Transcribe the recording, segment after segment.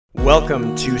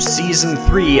Welcome to Season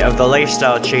 3 of The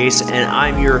Lifestyle Chase, and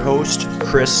I'm your host,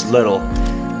 Chris Little.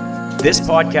 This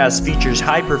podcast features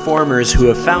high performers who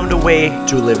have found a way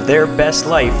to live their best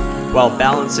life while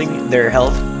balancing their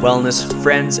health, wellness,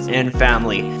 friends, and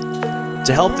family.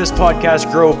 To help this podcast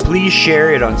grow, please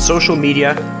share it on social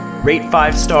media, rate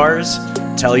 5 stars,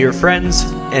 tell your friends,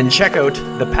 and check out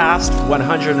the past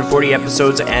 140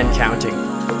 episodes and counting.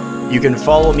 You can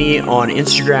follow me on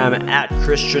Instagram at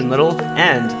Christian Little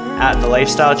and at The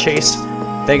Lifestyle Chase.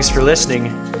 Thanks for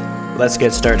listening. Let's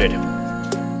get started.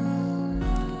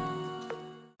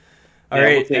 All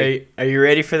right, are you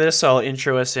ready for this? I'll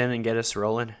intro us in and get us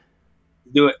rolling.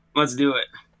 Do it. Let's do it.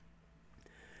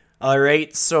 All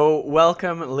right, so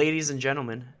welcome, ladies and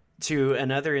gentlemen, to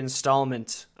another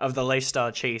installment of The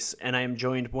Lifestyle Chase, and I am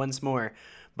joined once more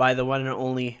by the one and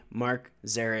only Mark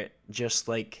Zarate, just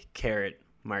like Carrot.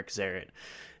 Mark Zarate.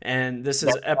 And this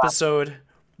is episode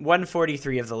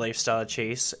 143 of The Lifestyle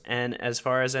Chase, and as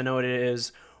far as I know, it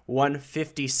is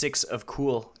 156 of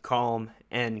cool, calm,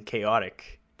 and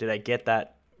chaotic. Did I get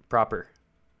that proper?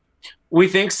 We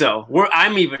think so.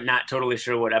 I'm even not totally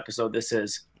sure what episode this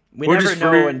is. We never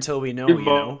know until we know, you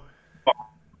know?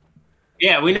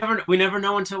 Yeah, we never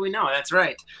know until we know. That's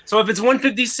right. So if it's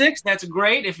 156, that's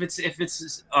great. If it's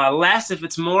less, if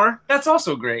it's more, that's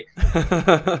also great.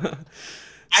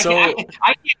 So, I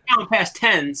can't count past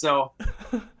 10, so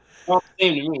all the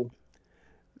same to me.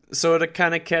 So to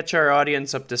kind of catch our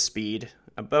audience up to speed,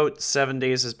 about 7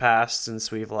 days has passed since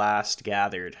we've last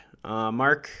gathered.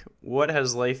 Mark, what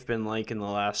has life been like in the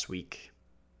last week?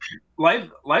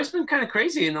 Life's been kind of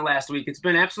crazy in the last week. It's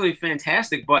been absolutely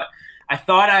fantastic, but I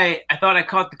thought I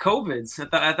caught the COVIDs.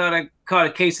 I thought I caught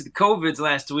a case of the COVIDs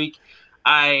last week.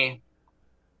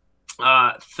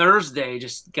 Thursday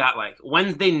just got like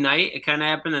Wednesday night. It kind of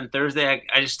happened, and Thursday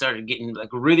I just started getting like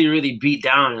really, really beat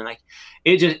down, and like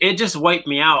it just wiped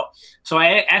me out. So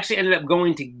I actually ended up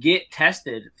going to get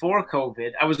tested for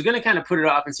COVID. I was going to kind of put it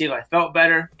off and see if I felt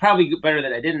better. Probably better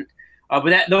that I didn't.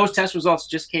 But those test results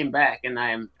just came back, and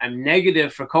I'm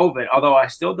negative for COVID. Although I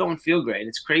still don't feel great.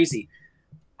 It's crazy.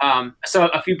 So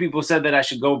a few people said that I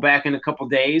should go back in a couple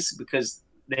days because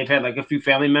they've had like a few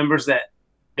family members that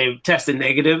they tested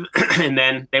negative and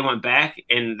then they went back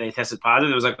and they tested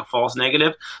positive. It was like a false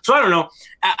negative. So I don't know.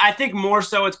 I think more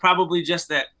so it's probably just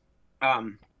that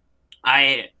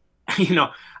I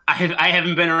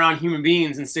haven't been around human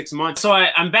beings in 6 months. So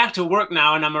I'm back to work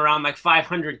now, and I'm around like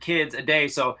 500 kids a day.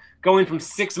 So going from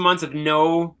 6 months of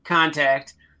no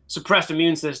contact, suppressed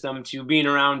immune system, to being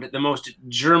around the most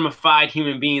germified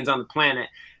human beings on the planet,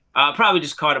 probably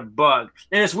just caught a bug.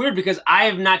 And it's weird because I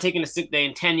have not taken a sick day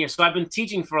in 10 years. So I've been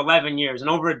teaching for 11 years, and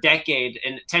over a decade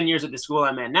and 10 years at the school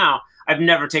I'm at now, I've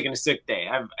never taken a sick day.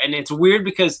 And it's weird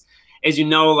because, as you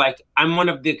know, like I'm one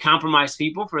of the compromised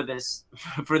people for this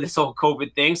whole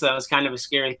COVID thing. So that was kind of a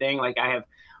scary thing. Like I have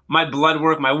my blood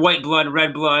work, my white blood,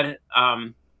 red blood,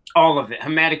 all of it,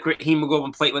 hematocrit,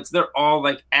 hemoglobin, platelets, they're all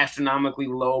like astronomically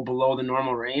low, below the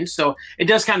normal range. So it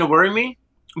does kind of worry me,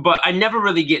 but I never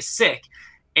really get sick.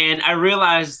 And I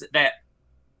realized that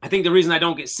I think the reason I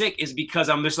don't get sick is because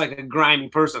I'm just like a grimy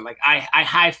person. Like I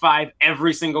high five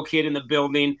every single kid in the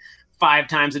building 5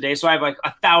 times a day. So I have like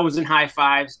 1,000 high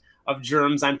fives of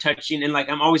germs I'm touching, and like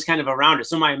I'm always kind of around it.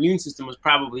 So my immune system was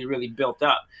probably really built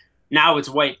up. Now it's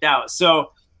wiped out.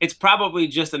 So it's probably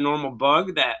just a normal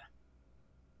bug that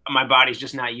my body's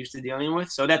just not used to dealing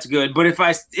with. So that's good. But if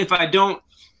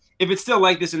it's still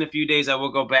like this in a few days, I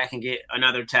will go back and get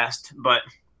another test. But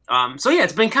so yeah,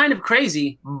 it's been kind of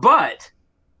crazy, but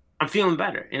I'm feeling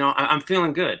better. You know, I'm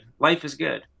feeling good. Life is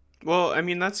good. Well, I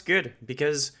mean, that's good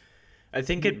because I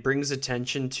think it brings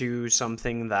attention to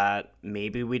something that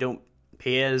maybe we don't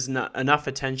pay enough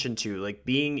attention to. Like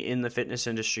being in the fitness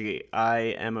industry,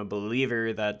 I am a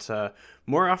believer that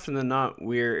more often than not,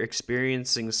 we're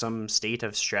experiencing some state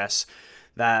of stress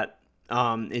that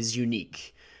is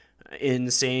unique.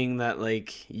 In saying that,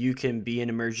 like, you can be in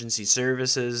emergency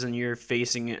services and you're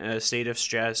facing a state of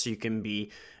stress. You can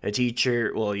be a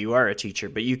teacher. Well, you are a teacher,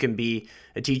 but you can be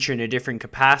a teacher in a different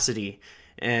capacity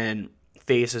and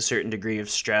face a certain degree of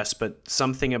stress. But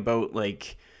something about,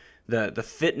 like, the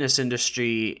fitness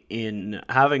industry in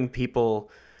having people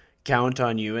count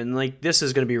on you, and, like, this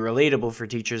is going to be relatable for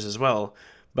teachers as well,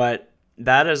 but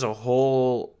that is a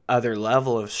whole other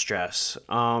level of stress.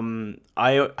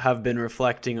 I have been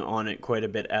reflecting on it quite a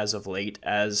bit as of late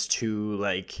as to,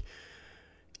 like,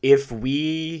 if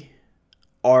we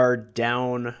are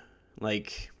down,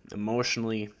 like,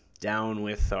 emotionally down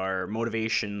with our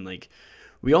motivation, like,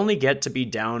 we only get to be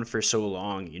down for so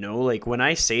long, you know? Like, when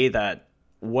I say that,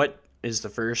 what is the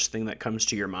first thing that comes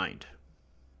to your mind?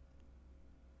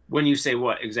 When you say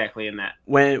what exactly in that?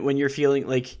 When you're feeling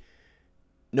like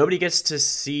nobody gets to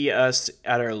see us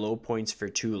at our low points for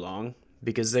too long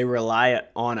because they rely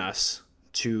on us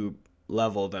to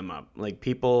level them up. Like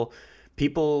people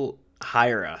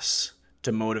hire us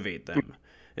to motivate them.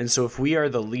 And so if we are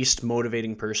the least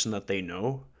motivating person that they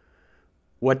know,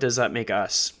 what does that make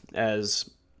us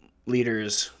as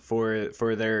leaders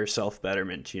for their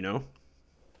self-betterment, you know?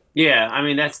 Yeah, I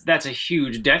mean that's a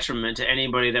huge detriment to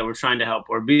anybody that we're trying to help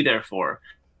or be there for.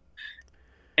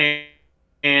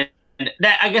 And and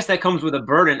that, I guess, that comes with a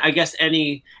burden. I guess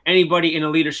anybody in a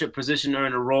leadership position or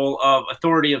in a role of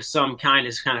authority of some kind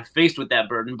is kind of faced with that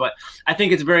burden. But I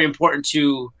think it's very important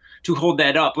to hold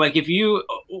that up. Like, if you,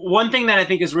 one thing that I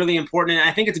think is really important, and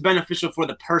I think it's beneficial for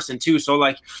the person too. So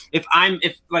like, if I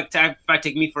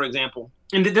take me for example,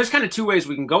 and there's kind of two ways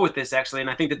we can go with this actually,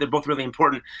 and I think that they're both really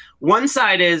important. One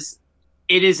side is,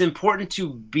 it is important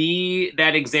to be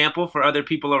that example for other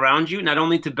people around you, not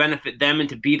only to benefit them and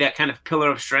to be that kind of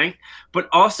pillar of strength, but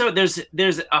also there's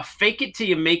a fake it till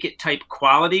you make it type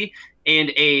quality,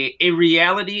 and a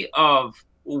reality of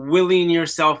willing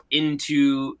yourself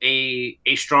into a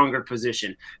stronger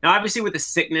position. Now, obviously, with a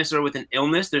sickness or with an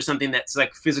illness, there's something that's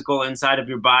like physical inside of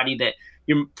your body that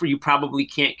you probably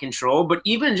can't control. But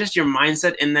even just your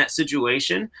mindset in that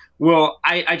situation will,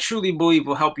 I truly believe,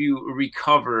 will help you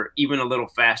recover even a little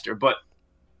faster. But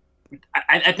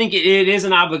I think it is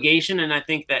an obligation, and I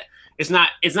think that it's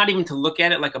not even to look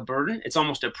at it like a burden. It's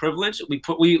almost a privilege.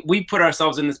 We put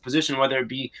ourselves in this position, whether it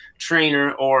be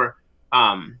trainer or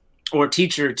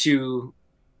teacher, to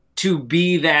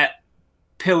be that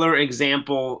pillar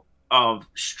example of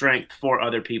strength for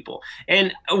other people.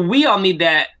 And we all need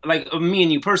that, like me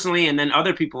and you personally, and then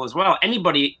other people as well.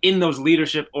 Anybody in those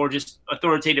leadership or just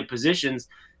authoritative positions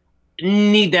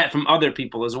need that from other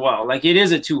people as well. Like, it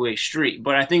is a two-way street.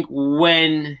 But I think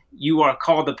when you are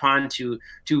called upon to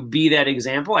be that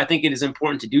example, I think it is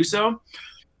important to do so.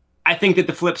 I think that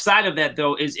the flip side of that,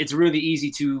 though, is it's really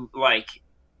easy to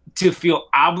feel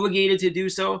obligated to do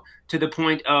so, to the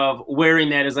point of wearing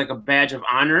that as like a badge of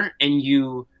honor, and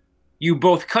you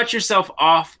both cut yourself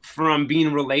off from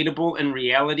being relatable in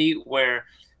reality, where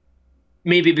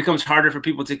maybe it becomes harder for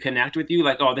people to connect with you.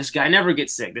 Like, oh, this guy never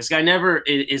gets sick. This guy never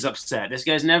is upset. This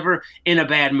guy's never in a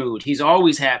bad mood. He's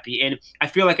always happy. And I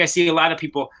feel like I see a lot of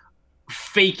people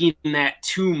faking that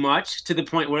too much, to the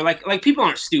point where like people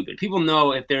aren't stupid. People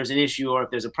know if there's an issue or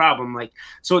if there's a problem. Like,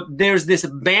 so there's this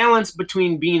balance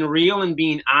between being real and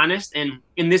being honest. And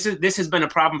this has been a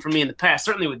problem for me in the past,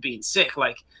 certainly with being sick.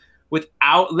 Like,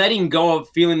 without letting go of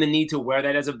feeling the need to wear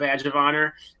that as a badge of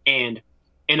honor, and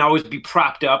always be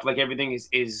propped up like everything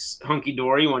is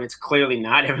hunky-dory when it's clearly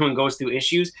not. Everyone goes through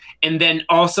issues. And then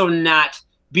also not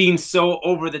being so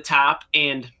over the top,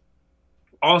 and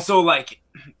also like,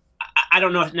 I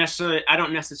don't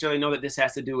necessarily know that this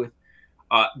has to do with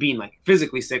being like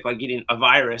physically sick, like getting a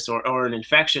virus or an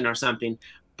infection or something,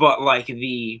 but like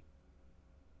the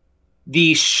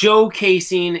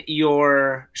showcasing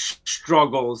your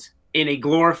struggles in a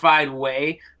glorified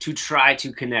way to try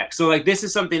to connect. So like, this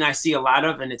is something I see a lot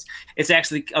of, and it's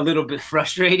actually a little bit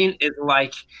frustrating. It's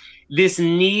like this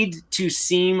need to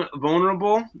seem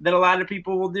vulnerable that a lot of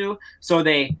people will do. So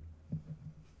they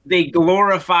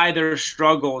glorify their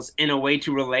struggles in a way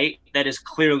to relate that is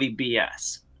clearly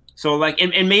BS. So like,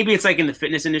 and maybe it's like in the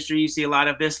fitness industry, you see a lot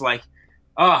of this, like,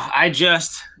 oh, I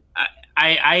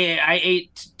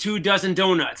ate 2 dozen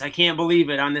donuts. I can't believe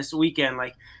it on this weekend.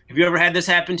 Like, have you ever had this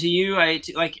happen to you?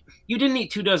 Like, you didn't eat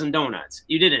 2 dozen donuts.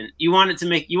 You didn't. You want to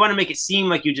make it seem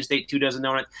like you just ate 2 dozen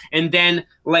donuts, and then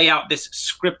lay out this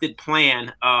scripted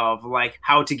plan of like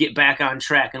how to get back on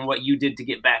track and what you did to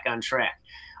get back on track.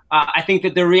 I think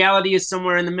that the reality is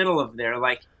somewhere in the middle of there.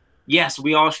 Like, yes,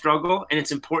 we all struggle, and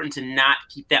it's important to not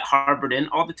keep that harbored in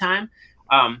all the time.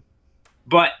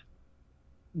 But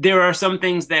there are some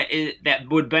things that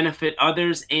would benefit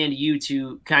others and you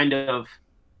to kind of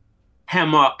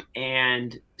hem up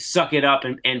and suck it up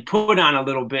and put on a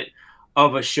little bit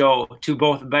of a show to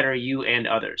both better you and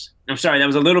others. I'm sorry, that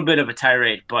was a little bit of a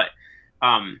tirade, but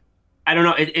I don't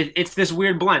know. It's this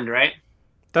weird blend, right?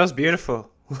 That was beautiful.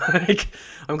 Like,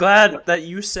 I'm glad that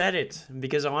you said it,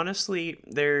 because honestly,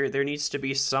 there needs to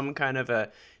be some kind of a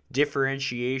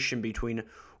differentiation between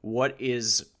what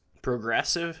is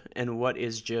progressive and what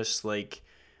is just like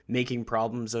making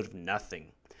problems out of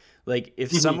nothing. Like,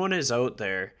 if someone is out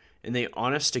there and they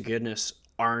honest to goodness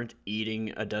aren't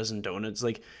eating a dozen donuts,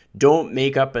 like, don't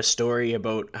make up a story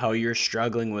about how you're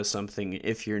struggling with something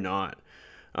if you're not.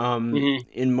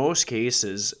 In most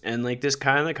cases, and like, this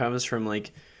kind of comes from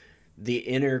like the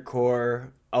inner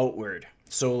core outward.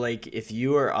 So like, if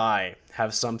you or I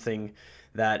have something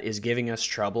that is giving us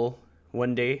trouble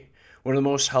one day, one of the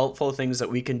most helpful things that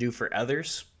we can do for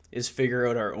others is figure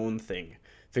out our own thing,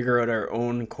 figure out our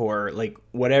own core, like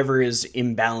whatever is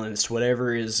imbalanced,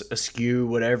 whatever is askew,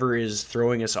 whatever is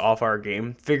throwing us off our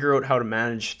game, figure out how to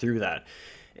manage through that.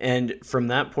 And from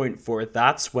that point forth,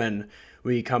 that's when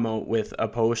we come out with a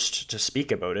post to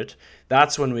speak about it.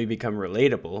 That's when we become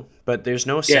relatable. But there's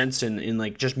no sense in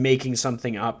like just making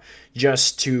something up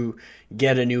just to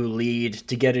get a new lead,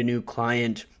 to get a new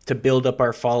client, to build up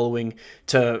our following,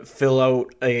 to fill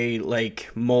out a like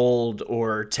mold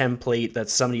or template that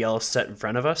somebody else set in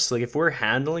front of us. Like if we're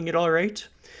handling it all right,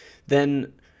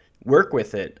 then work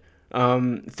with it.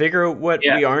 Figure out what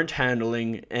we aren't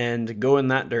handling and go in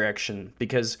that direction,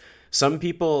 because some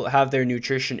people have their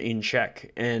nutrition in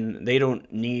check and they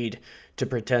don't need to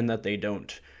pretend that they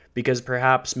don't, because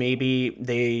perhaps maybe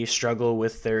they struggle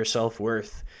with their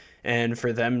self-worth, and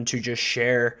for them to just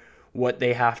share what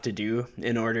they have to do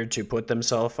in order to put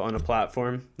themselves on a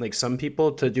platform. Like some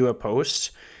people, to do a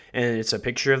post and it's a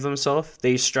picture of themselves,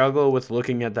 they struggle with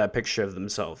looking at that picture of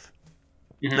themselves.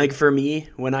 Mm-hmm. Like for me,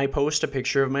 when I post a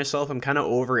picture of myself, I'm kind of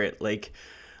over it. Like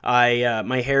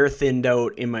my hair thinned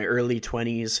out in my early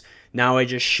 20s. Now I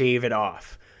just shave it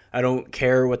off. I don't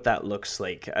care what that looks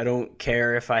like. I don't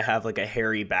care if I have like a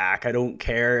hairy back. I don't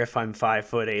care if I'm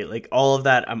 5'8". Like all of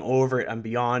that, I'm over it. I'm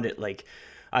beyond it. Like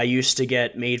I used to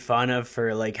get made fun of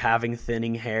for like having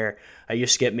thinning hair. I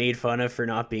used to get made fun of for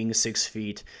not being 6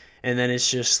 feet. And then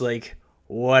it's just like,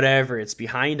 whatever, it's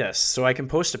behind us. So I can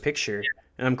post a picture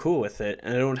and I'm cool with it.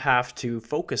 And I don't have to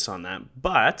focus on that.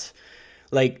 But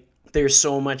like there's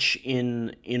so much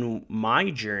in my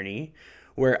journey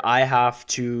where I have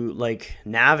to like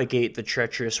navigate the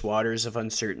treacherous waters of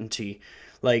uncertainty.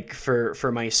 Like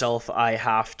for myself, I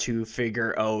have to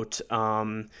figure out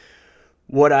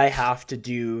what I have to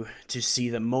do to see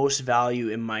the most value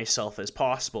in myself as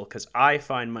possible, because I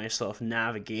find myself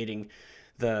navigating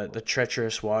the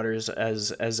treacherous waters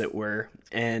as it were,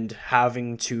 and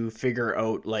having to figure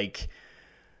out like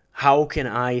how can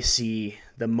I see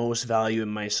the most value in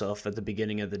myself at the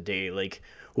beginning of the day. Like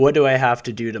what do I have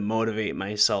to do to motivate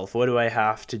myself? What do I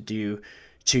have to do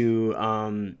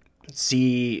to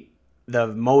see the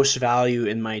most value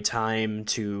in my time,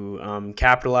 to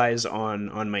capitalize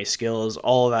on my skills,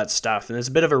 all of that stuff? And it's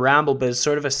a bit of a ramble, but it's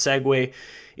sort of a segue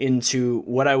into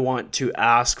what I want to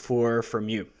ask for from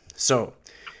you. So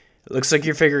it looks like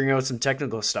you're figuring out some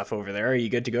technical stuff over there. Are you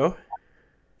good to go?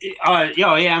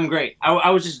 Yeah, I'm great. I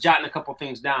was just jotting a couple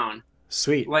things down.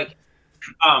 Sweet. Like,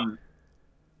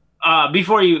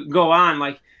 before you go on,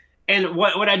 like, and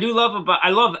what I do love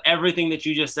I love everything that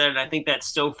you just said, and I think that's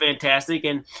so fantastic,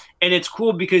 and it's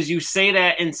cool because you say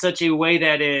that in such a way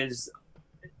that is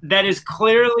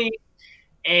clearly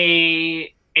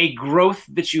a growth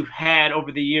that you've had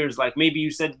over the years. Like maybe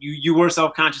you said you were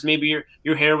self-conscious, maybe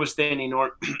your hair was thinning,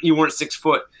 or you weren't 6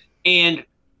 foot, and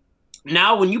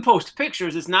now when you post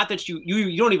pictures, it's not that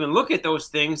you don't even look at those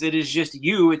things. It is just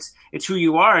you. It's who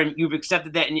you are, and you've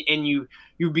accepted that, and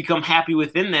you've become happy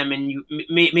within them, and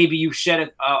maybe you've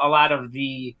shed a lot of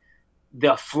the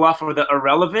fluff or the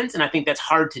irrelevance, and I think that's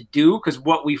hard to do, because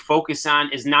what we focus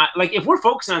on is not, like, if we're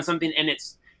focusing on something and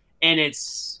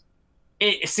it's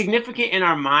significant in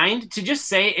our mind, to just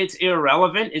say it's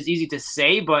irrelevant is easy to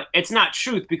say, but it's not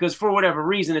truth, because for whatever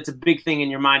reason it's a big thing in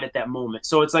your mind at that moment.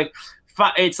 So it's like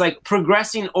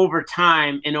progressing over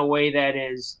time in a way that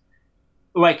is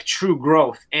like true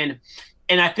growth. And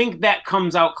I think that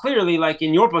comes out clearly, like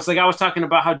in your post. Like I was talking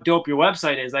about how dope your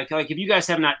website is. Like if you guys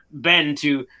have not been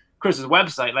to Chris's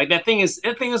website, like that thing is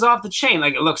off the chain.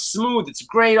 Like it looks smooth. It's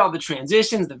great. All the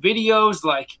transitions, the videos,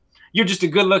 like you're just a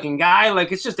good looking guy.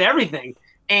 Like it's just everything.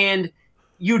 And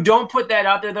you don't put that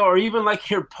out there though, or even like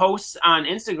your posts on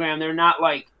Instagram, they're not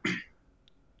like,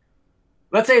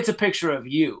 let's say it's a picture of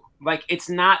you. Like it's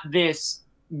not this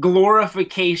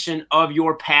glorification of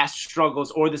your past struggles,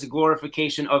 or this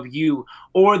glorification of you,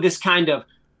 or this kind of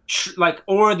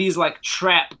or these like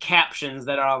trap captions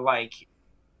that are like,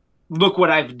 look what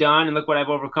I've done and look what I've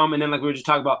overcome. And then like we were just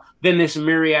talking about, then this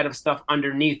myriad of stuff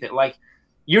underneath it. Like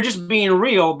you're just being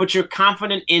real, but you're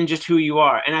confident in just who you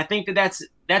are. And I think that's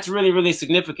really, really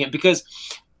significant, because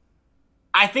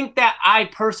I think that I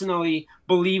personally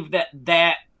believe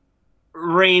that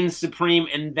reigns supreme,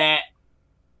 and that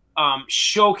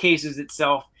showcases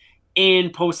itself in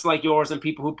posts like yours and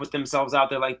people who put themselves out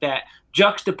there like that,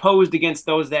 juxtaposed against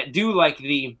those that do like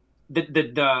the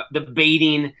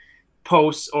baiting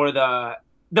posts or the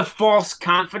false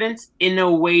confidence in a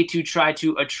way to try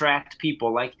to attract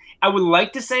people. Like I would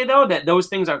like to say though that those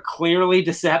things are clearly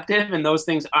deceptive, and those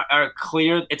things are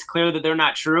clear. It's clear that they're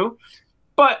not true.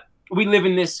 But we live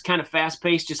in this kind of fast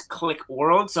paced, just click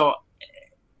world. So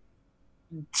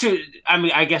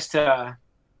I guess I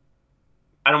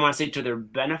don't want to say to their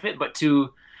benefit, but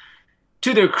to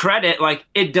their credit, like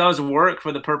it does work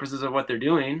for the purposes of what they're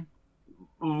doing.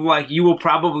 Like you will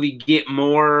probably get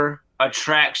more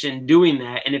attraction doing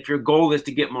that. And if your goal is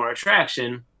to get more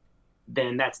attraction,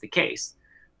 then that's the case.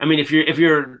 I mean, if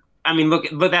you're I mean, look,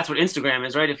 but that's what Instagram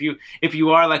is, right? If you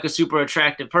are like a super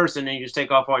attractive person and you just take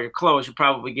off all your clothes, you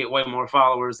probably get way more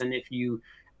followers than if you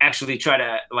actually try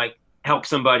to like help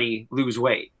somebody lose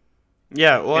weight.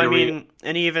 Yeah, well, I mean,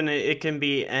 and even it can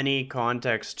be any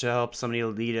context to help somebody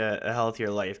lead a healthier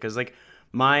life. Because like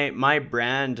my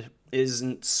brand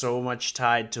isn't so much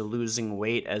tied to losing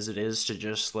weight as it is to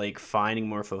just like finding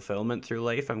more fulfillment through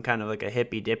life. I'm kind of like a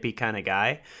hippy dippy kind of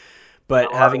guy.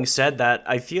 But having said that,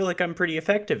 I feel like I'm pretty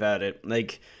effective at it.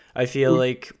 Like I feel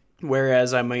like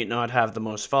whereas I might not have the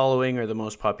most following or the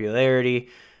most popularity,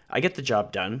 I get the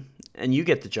job done and you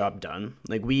get the job done.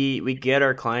 Like we get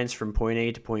our clients from point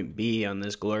A to point B on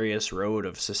this glorious road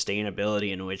of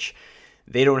sustainability in which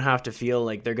they don't have to feel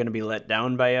like they're going to be let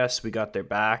down by us. We got their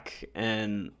back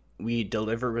and we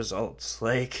deliver results.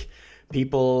 Like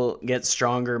people get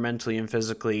stronger mentally and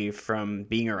physically from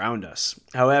being around us.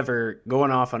 However,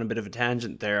 going off on a bit of a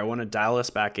tangent there, I want to dial us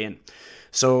back in.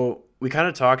 So we kind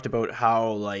of talked about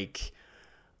how like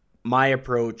my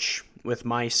approach with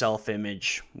my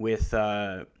self-image, with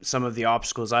some of the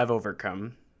obstacles I've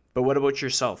overcome. But what about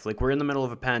yourself? Like we're in the middle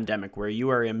of a pandemic where you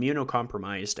are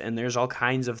immunocompromised and there's all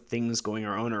kinds of things going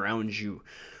on around you.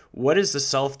 What is the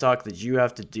self-talk that you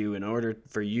have to do in order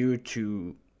for you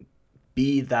to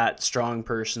be that strong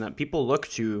person that people look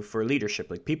to for leadership?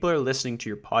 Like people are listening to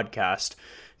your podcast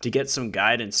to get some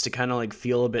guidance, to kind of like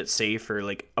feel a bit safer.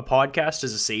 Like a podcast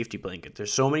is a safety blanket.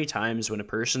 There's so many times when a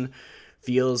person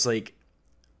feels like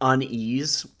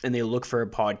unease and they look for a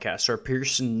podcast, or a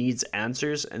person needs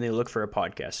answers and they look for a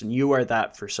podcast, and you are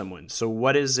that for someone. So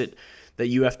what is it that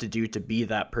you have to do to be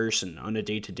that person on a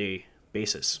day-to-day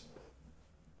basis?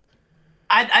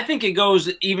 I think it goes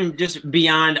even just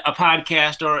beyond a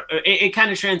podcast, or it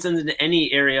kind of transcends into any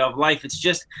area of life. It's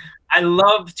just, I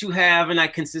love to have, and I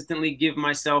consistently give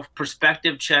myself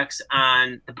perspective checks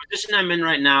on the position I'm in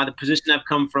right now, the position I've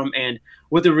come from, and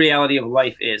what the reality of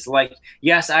life is. Like,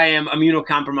 yes, I am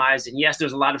immunocompromised, and yes,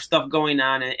 there's a lot of stuff going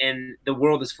on, and the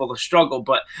world is full of struggle.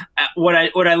 But what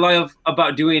I love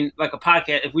about doing like a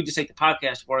podcast, if we just take the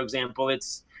podcast for example,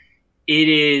 it's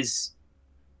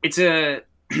a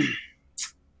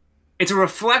it's a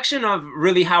reflection of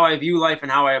really how I view life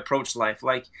and how I approach life.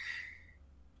 Like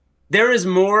there is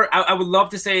more. I would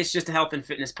love to say it's just a health and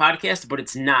fitness podcast, but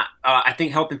it's not. I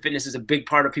think health and fitness is a big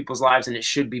part of people's lives, and it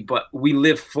should be, but we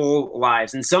live full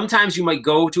lives. And sometimes you might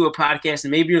go to a podcast and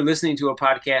maybe you're listening to a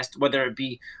podcast, whether it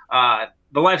be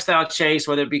The Lifestyle Chase,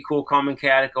 whether it be Cool, Calm, and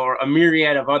Chaotic, or a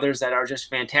myriad of others that are just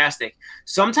fantastic.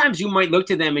 Sometimes you might look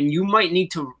to them and you might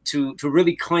need to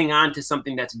really cling on to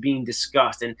something that's being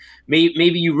discussed, and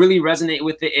maybe you really resonate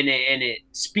with it, and it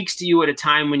speaks to you at a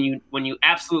time when you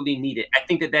absolutely need it. I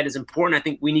think that is important. I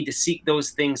think we need to seek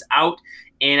those things out,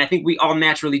 and I think we all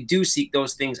naturally do seek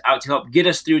those things out to help get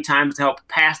us through times, to help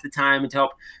pass the time, and to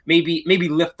help maybe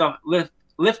lift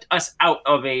us out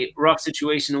of a rough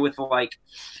situation with like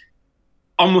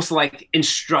almost like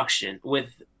instruction, with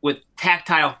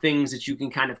tactile things that you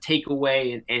can kind of take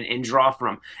away and draw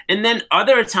from. And then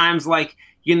other times, like,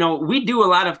 you know, we do a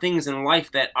lot of things in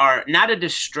life that are not a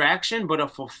distraction, but a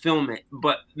fulfillment,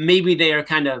 but maybe they are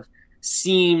kind of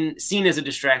seen as a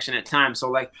distraction at times. So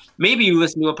like maybe you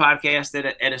listen to a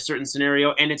podcast at a certain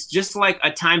scenario and it's just like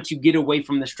a time to get away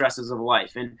from the stresses of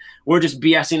life. And we're just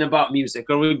BSing about music,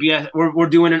 or we're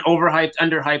doing an overhyped,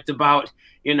 underhyped about,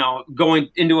 you know, going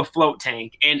into a float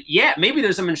tank. And yeah, maybe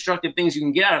there's some instructive things you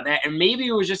can get out of that. And maybe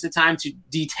it was just a time to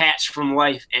detach from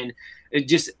life and it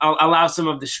just allow some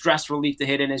of the stress relief to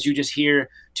hit in, as you just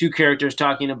hear two characters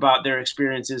talking about their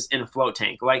experiences in a float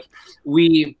tank. Like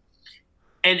to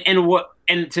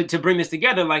bring this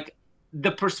together, like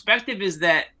the perspective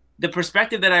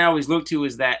that I always look to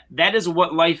is that is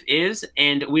what life is.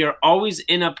 And we are always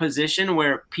in a position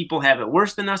where people have it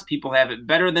worse than us, people have it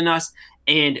better than us,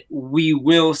 and we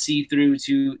will see through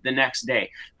to the next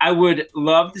day. I would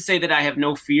love to say that I have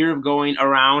no fear of going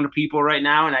around people right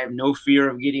now, and I have no fear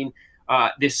of getting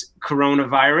this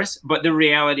coronavirus. But the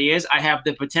reality is I have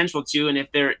the potential to, and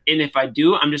if I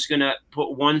do, I'm just going to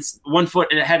put one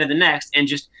foot ahead of the next and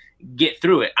just get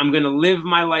through it. I'm going to live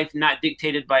my life not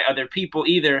dictated by other people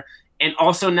either, and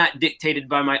also not dictated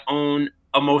by my own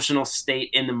emotional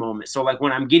state in the moment. So like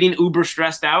when I'm getting uber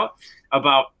stressed out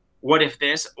about what if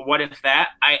this, what if that,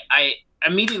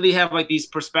 immediately have like these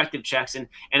perspective checks, and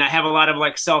I have a lot of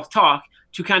like self-talk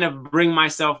to kind of bring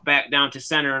myself back down to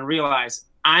center and realize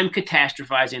I'm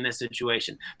catastrophizing this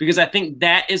situation, because I think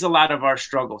that is a lot of our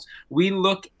struggles. We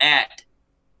look at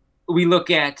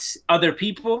other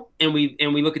people, and we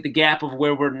look at the gap of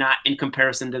where we're not in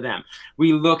comparison to them.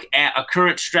 We look at a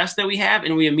current stress that we have,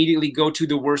 and we immediately go to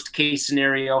the worst case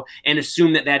scenario and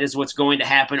assume that that is what's going to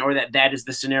happen, or that that is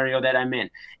the scenario that I'm in.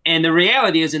 And the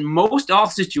reality is, in most all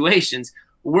situations,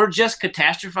 we're just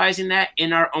catastrophizing that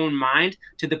in our own mind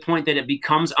to the point that it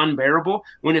becomes unbearable.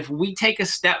 When if we take a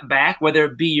step back, whether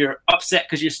it be you're upset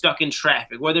because you're stuck in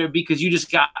traffic, whether it be because you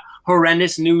just got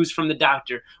horrendous news from the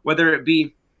doctor, whether it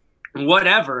be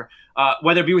whatever,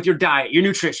 whether it be with your diet, your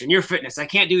nutrition, your fitness. I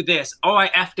can't do this. Oh, I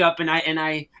effed up, and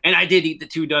I did eat the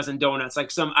 2 dozen donuts, like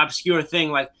some obscure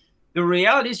thing. Like, the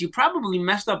reality is, you probably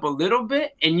messed up a little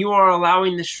bit, and you are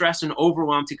allowing the stress and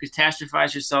overwhelm to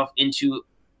catastrophize yourself into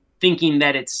thinking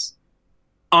that it's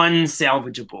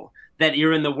unsalvageable, that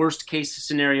you're in the worst case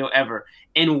scenario ever.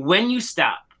 And when you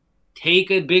stop,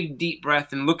 take a big deep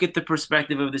breath and look at the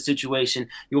perspective of the situation,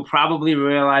 you'll probably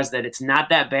realize that it's not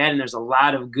that bad, and there's a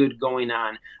lot of good going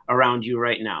on around you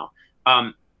right now.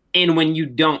 And when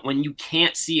you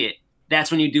can't see it,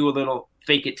 that's when you do a little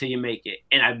fake it till you make it.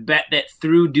 And I bet that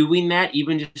through doing that,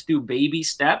 even just through baby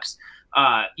steps,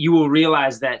 you will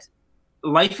realize that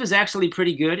life is actually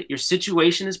pretty good. Your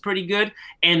situation is pretty good,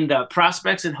 and the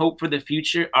prospects and hope for the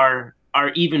future are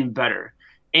even better.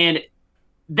 And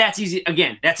that's easy.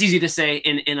 Again, that's easy to say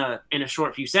in a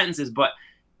short few sentences,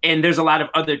 and there's a lot of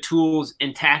other tools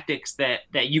and tactics that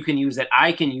you can use, that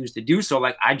I can use to do so.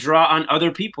 Like, I draw on other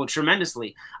people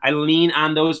tremendously. I lean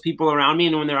on those people around me,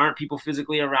 and when there aren't people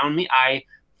physically around me, I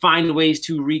find ways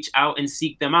to reach out and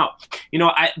seek them out.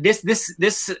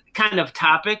 This kind of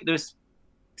topic, this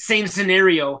same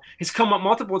scenario, has come up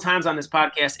multiple times on this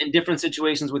podcast in different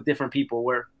situations with different people,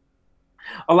 where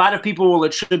a lot of people will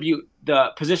attribute the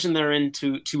position they're in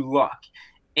to luck.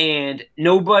 And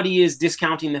nobody is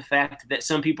discounting the fact that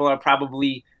some people are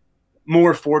probably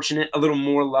more fortunate, a little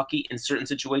more lucky in certain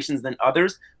situations than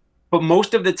others. But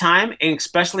most of the time, and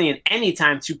especially in any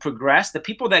time to progress, the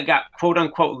people that got quote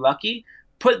unquote lucky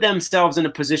put themselves in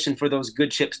a position for those good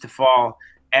chips to fall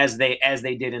as they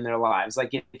did in their lives.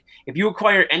 Like, if you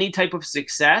acquire any type of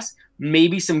success,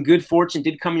 maybe some good fortune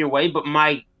did come your way, but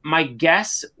my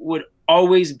guess would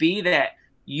always be that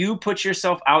you put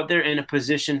yourself out there in a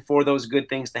position for those good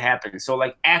things to happen. So,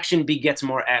 like, action begets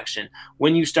more action.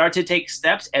 When you start to take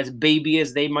steps, as baby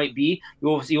as they might be,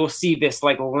 you'll see this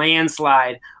like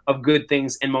landslide of good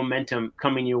things and momentum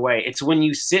coming your way. It's when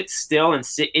you sit still and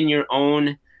sit in your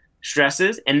own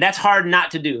stresses, and that's hard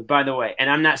not to do, by the way. And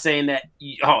I'm not saying that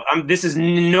this is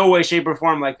no way, shape, or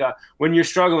form like when you're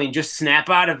struggling, just snap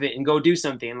out of it and go do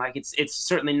something. Like, it's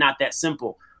certainly not that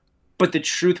simple. But the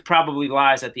truth probably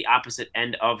lies at the opposite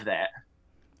end of that.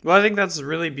 Well, I think that's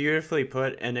really beautifully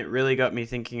put, and it really got me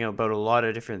thinking about a lot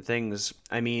of different things.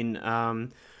 I mean,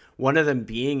 one of them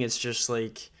being, it's just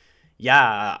like,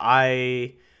 yeah,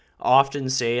 I often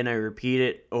say, and I repeat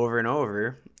it over and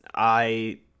over,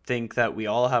 I think that we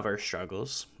all have our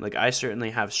struggles. Like, I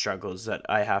certainly have struggles that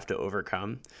I have to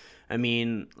overcome. I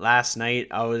mean, last night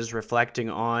I was reflecting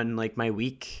on like my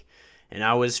week, and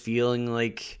I was feeling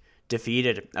like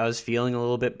defeated. I was feeling a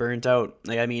little bit burnt out.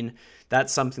 Like, I mean,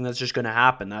 that's something that's just going to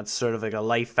happen. That's sort of like a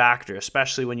life factor,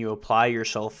 especially when you apply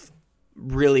yourself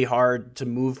really hard to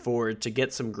move forward, to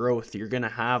get some growth. You're going to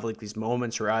have like these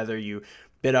moments where either you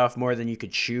bit off more than you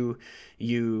could chew,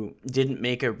 you didn't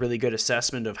make a really good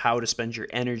assessment of how to spend your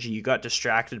energy, you got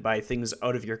distracted by things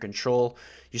out of your control,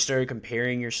 you started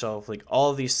comparing yourself. Like,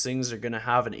 all of these things are going to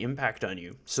have an impact on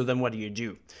you. So then what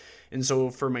do? And so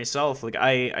for myself, like,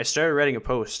 I started writing a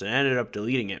post and I ended up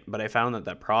deleting it, but I found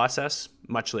that process,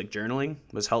 much like journaling,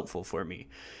 was helpful for me.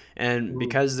 And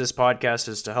because this podcast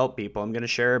is to help people, I'm going to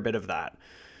share a bit of that.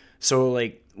 So,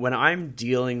 like, when I'm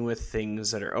dealing with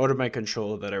things that are out of my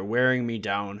control, that are wearing me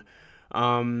down,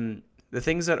 the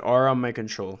things that are on my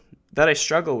control that I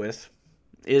struggle with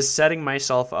is setting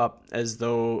myself up as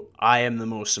though I am the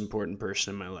most important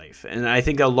person in my life. And I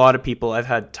think a lot of people, I've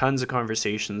had tons of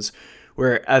conversations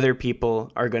where other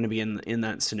people are going to be in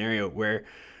that scenario where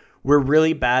we're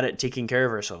really bad at taking care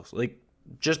of ourselves. Like,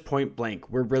 just point blank,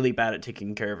 we're really bad at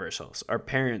taking care of ourselves. Our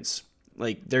parents,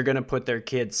 like, they're going to put their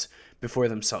kids before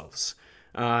themselves.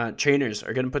 Trainers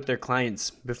are going to put their clients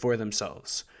before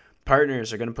themselves.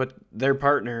 Partners are going to put their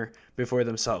partner before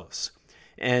themselves.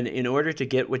 And in order to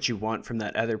get what you want from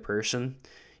that other person,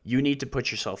 you need to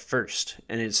put yourself first.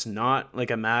 And it's not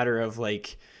like a matter of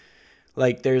like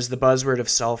Like there's the buzzword of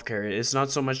self-care. It's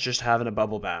not so much just having a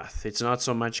bubble bath. It's not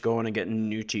so much going and getting a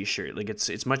new t-shirt. Like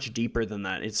it's much deeper than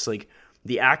that. It's like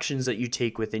the actions that you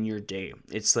take within your day.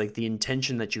 It's like the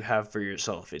intention that you have for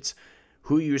yourself. It's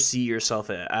who you see yourself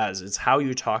as. It's how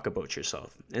you talk about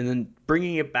yourself. And then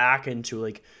bringing it back into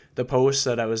like the post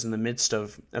that I was in the midst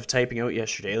of typing out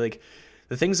yesterday, like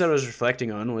the things that I was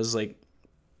reflecting on was like,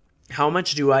 how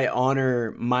much do I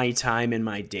honor my time in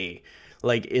my day?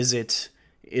 Like, is it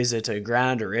a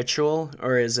grand ritual,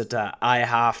 or is it a I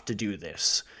have to do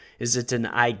this? Is it an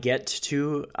I get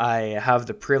to, I have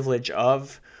the privilege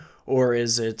of, or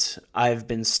is it I've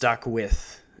been stuck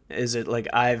with? Is it like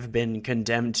I've been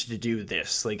condemned to do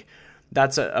this? Like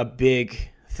that's a big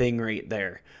thing right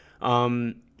there.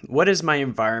 What is my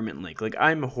environment like? Like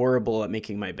I'm horrible at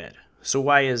making my bed. So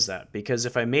why is that? Because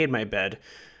if I made my bed,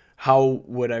 how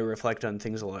would I reflect on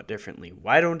things a lot differently?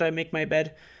 Why don't I make my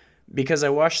bed? Because I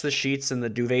wash the sheets and the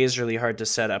duvet is really hard to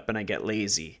set up and I get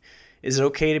lazy. Is it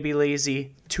okay to be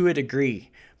lazy? To a degree.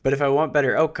 But if I want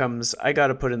better outcomes, I got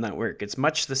to put in that work. It's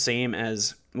much the same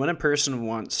as when a person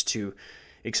wants to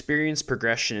experience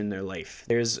progression in their life.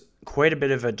 There's quite a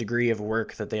bit of a degree of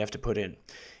work that they have to put in.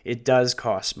 It does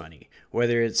cost money,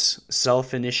 whether it's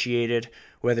self-initiated,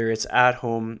 whether it's at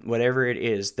home, whatever it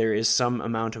is, there is some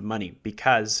amount of money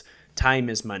because time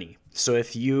is money. So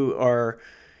if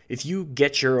you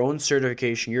get your own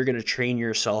certification, you're going to train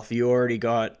yourself, you already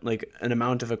got like an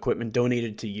amount of equipment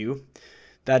donated to you,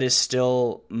 that is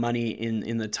still money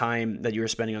in the time that you were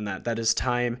spending on that. That is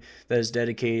time that is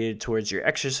dedicated towards your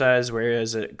exercise,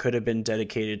 whereas it could have been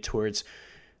dedicated towards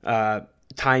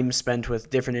time spent with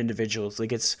different individuals.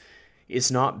 Like it's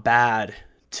not bad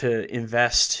to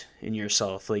invest in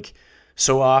yourself. Like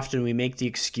so often we make the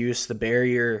excuse, the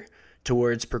barrier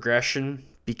towards progression,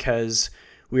 because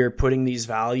we are putting these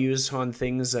values on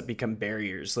things that become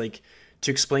barriers. Like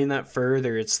to explain that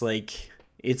further, it's like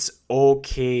it's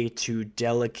okay to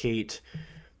delegate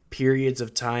periods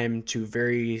of time to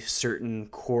very certain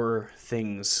core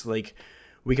things. Like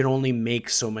we can only make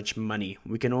so much money.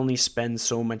 We can only spend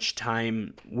so much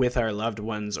time with our loved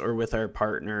ones or with our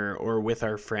partner or with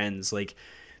our friends. Like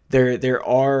there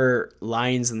are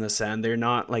lines in the sand. They're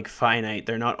not like finite.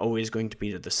 They're not always going to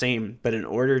be the same. But in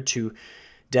order to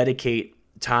dedicate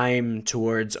time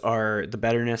towards the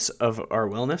betterness of our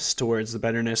wellness, towards the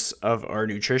betterness of our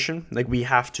nutrition, like we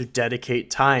have to dedicate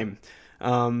time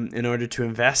in order to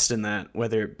invest in that,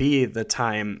 whether it be the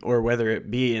time or whether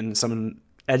it be in someone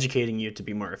educating you to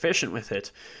be more efficient with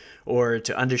it or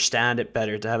to understand it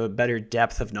better, to have a better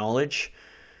depth of knowledge.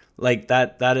 Like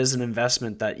that is an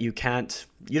investment that you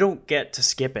don't get to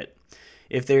skip it.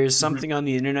 If there's something on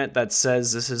the internet that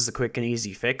says this is the quick and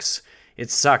easy fix,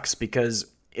 it sucks because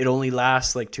it only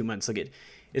lasts like 2 months. Like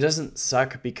it doesn't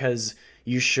suck because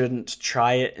you shouldn't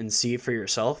try it and see it for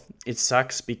yourself. It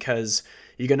sucks because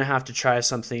you're going to have to try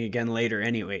something again later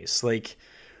anyways. Like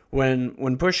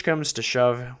when push comes to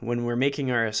shove, when we're making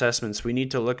our assessments, we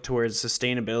need to look towards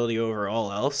sustainability over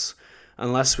all else,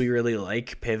 unless we really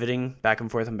like pivoting back and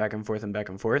forth and back and forth and back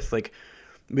and forth. Like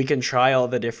we can try all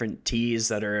the different teas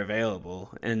that are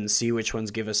available and see which ones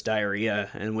give us diarrhea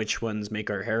and which ones make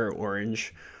our hair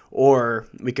orange. Or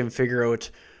we can figure out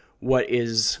what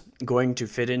is going to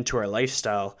fit into our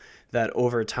lifestyle that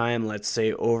over time, let's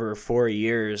say over 4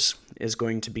 years, is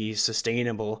going to be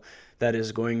sustainable, that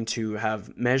is going to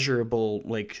have measurable,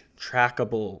 like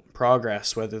trackable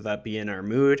progress, whether that be in our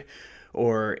mood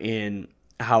or in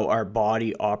how our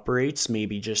body operates.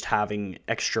 Maybe just having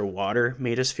extra water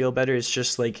made us feel better. It's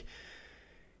just like,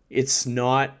 it's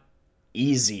not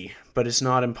easy, but it's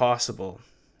not impossible.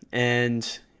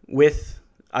 And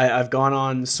I've gone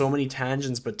on so many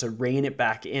tangents, but to rein it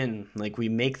back in, like we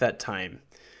make that time,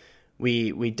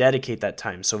 we dedicate that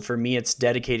time. So for me, it's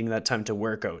dedicating that time to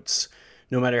workouts.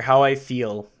 No matter how I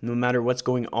feel, no matter what's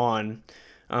going on,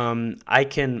 I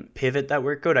can pivot that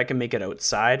workout. I can make it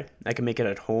outside. I can make it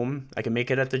at home. I can make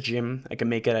it at the gym. I can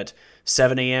make it at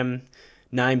 7 a.m.,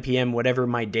 9 p.m., whatever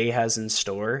my day has in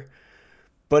store.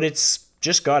 But it's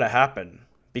just got to happen.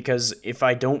 Because if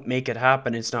I don't make it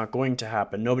happen, it's not going to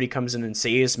happen. Nobody comes in and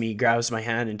saves me, grabs my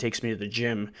hand, and takes me to the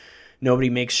gym. Nobody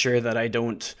makes sure that I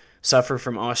don't suffer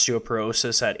from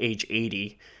osteoporosis at age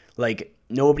 80. Like,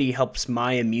 nobody helps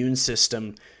my immune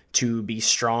system to be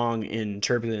strong in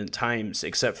turbulent times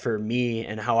except for me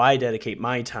and how I dedicate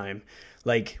my time.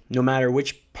 Like, no matter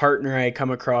which partner I come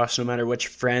across, no matter which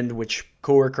friend, which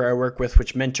coworker I work with,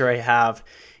 which mentor I have,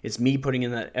 it's me putting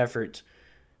in that effort.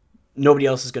 Nobody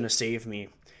else is going to save me.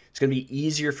 It's going to be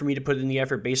easier for me to put in the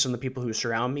effort based on the people who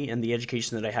surround me and the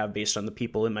education that I have based on the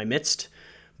people in my midst.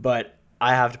 But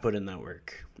I have to put in that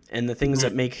work. And the things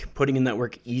that make putting in that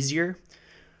work easier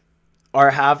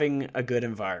are having a good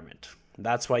environment.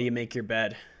 That's why you make your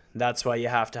bed. That's why you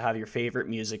have to have your favorite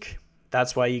music.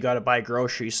 That's why you got to buy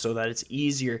groceries so that it's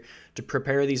easier to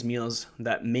prepare these meals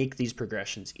that make these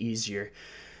progressions easier.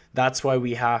 That's why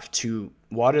we have to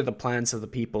water the plants of the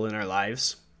people in our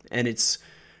lives. And it's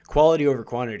quality over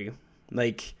quantity.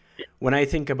 Like when I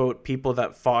think about people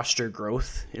that foster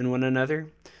growth in one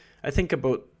another, I think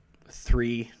about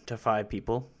 3 to 5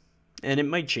 people. And it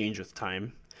might change with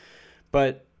time.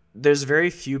 But there's very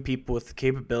few people with the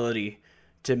capability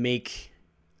to make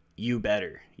you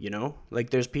better, you know? Like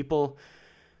there's people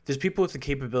with the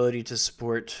capability to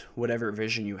support whatever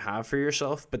vision you have for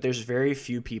yourself, but there's very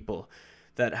few people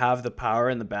that have the power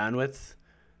and the bandwidth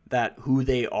that who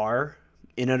they are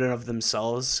in and of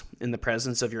themselves in the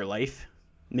presence of your life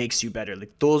makes you better.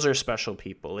 Like those are special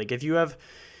people. Like if you have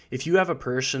a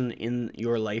person in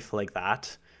your life like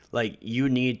that, like you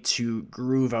need to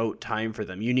groove out time for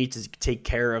them. You need to take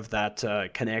care of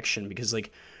that connection, because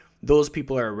like those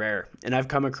people are rare, and I've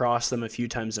come across them a few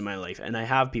times in my life, and I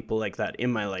have people like that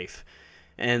in my life,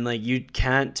 and like you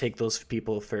can't take those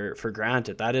people for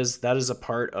granted. That is a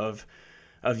part of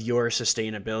your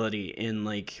sustainability in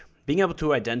like being able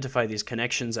to identify these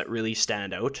connections that really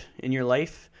stand out in your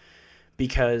life,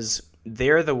 because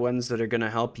they're the ones that are going to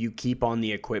help you keep on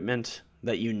the equipment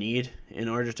that you need in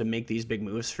order to make these big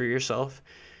moves for yourself.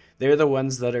 They're the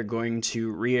ones that are going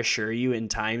to reassure you in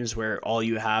times where all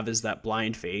you have is that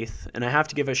blind faith. And I have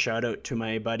to give a shout out to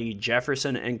my buddy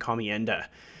Jefferson and Comienda.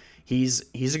 He's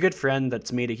a good friend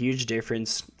that's made a huge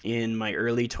difference in my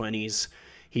early 20s.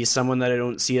 He's someone that I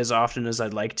don't see as often as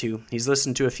I'd like to. He's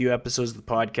listened to a few episodes of the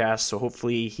podcast, so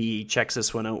hopefully he checks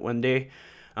this one out one day.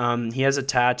 He has a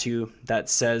tattoo that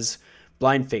says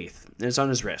blind faith, and it's on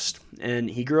his wrist. And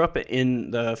he grew up in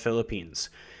the Philippines.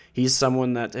 He's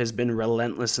someone that has been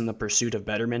relentless in the pursuit of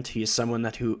betterment. He's someone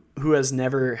that who has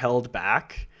never held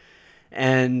back.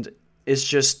 And it's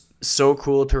just so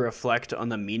cool to reflect on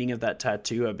the meaning of that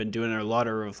tattoo. I've been doing a lot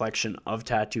of reflection of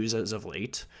tattoos as of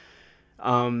late.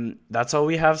 That's all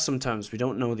we have sometimes. We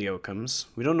don't know the outcomes.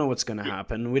 We don't know what's going to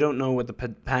happen. We don't know what the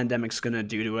pandemic's going to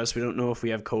do to us. We don't know if we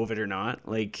have COVID or not.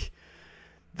 Like,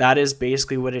 that is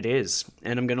basically what it is.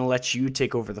 And I'm going to let you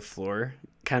take over the floor,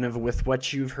 kind of with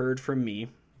what you've heard from me.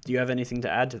 Do you have anything to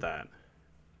add to that?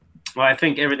 Well, I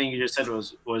think everything you just said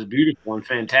was beautiful and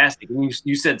fantastic. And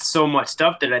you said so much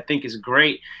stuff that I think is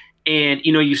great. And,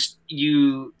 you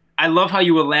know, I love how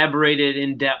you elaborated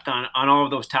in depth on all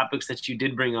of those topics that you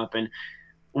did bring up. And,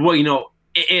 well, you know,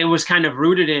 it was kind of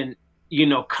rooted in, you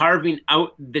know, carving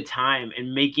out the time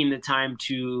and making the time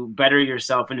to better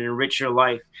yourself and enrich your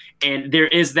life. And there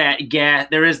is that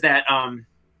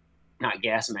not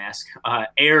gas mask,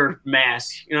 air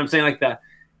mask, you know what I'm saying? Like the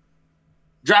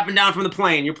dropping down from the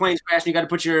plane, your plane's crashing, you got to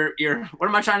put your, what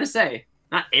am I trying to say?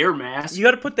 Not air mask. You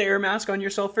got to put the air mask on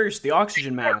yourself first, the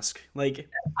oxygen mask. Like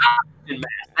oxygen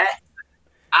mask.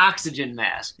 Oxygen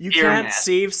mask. You can't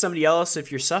save somebody else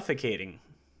if you're suffocating.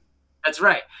 That's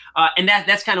right. And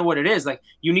that's kind of what it is. Like,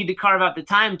 you need to carve out the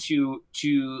time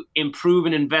to improve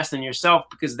and invest in yourself,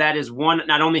 because that is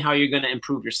not only how you're going to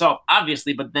improve yourself,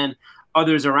 obviously, but then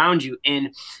others around you.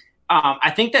 And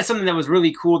I think that's something that was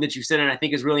really cool that you said, and I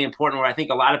think is really important, where I think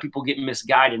a lot of people get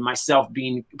misguided, myself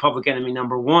being public enemy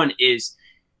number one, is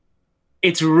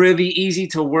it's really easy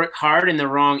to work hard in the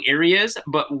wrong areas,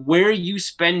 but where you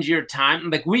spend your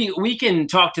time, like we can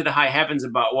talk to the high heavens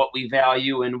about what we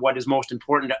value and what is most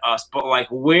important to us, but like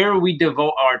where we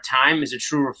devote our time is a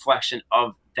true reflection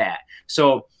of that.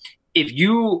 So if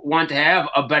you want to have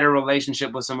a better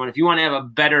relationship with someone, if you want to have a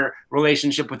better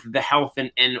relationship with the health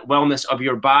and wellness of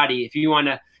your body, if you want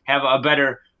to have a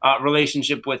better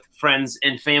relationship with friends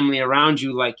and family around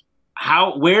you, like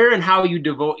where and how you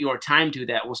devote your time to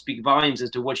that will speak volumes as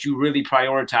to what you really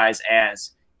prioritize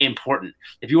as important.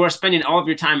 If you are spending all of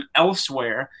your time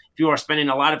elsewhere, if you are spending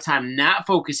a lot of time not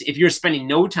focused, if you're spending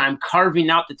no time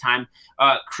carving out the time,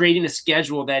 creating a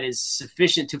schedule that is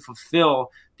sufficient to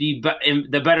fulfill the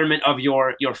betterment of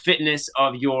your fitness,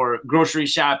 of your grocery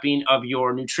shopping, of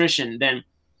your nutrition, then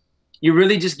you're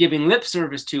really just giving lip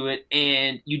service to it,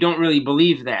 and you don't really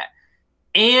believe that.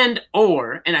 And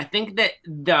I think that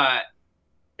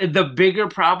the bigger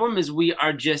problem is we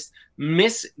are just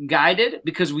misguided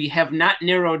because we have not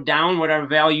narrowed down what our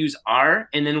values are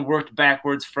and then worked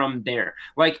backwards from there.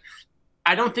 Like,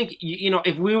 I don't think, you know,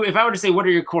 if I were to say, what are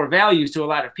your core values to a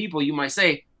lot of people, you might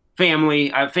say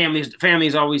family. Family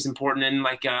is always important, and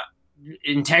like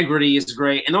integrity is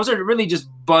great. And those are really just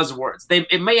buzzwords.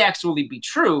 It may actually be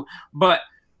true, but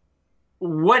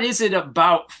what is it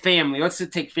about family? Let's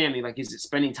just take family. Like, is it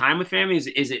spending time with family?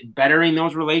 Is it bettering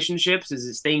those relationships? Is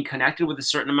it staying connected with a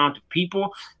certain amount of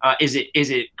people? Is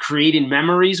it creating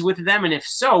memories with them? And if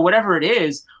so, whatever it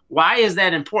is, why is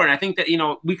that important? I think that,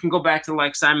 we can go back to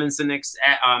like Simon Sinek's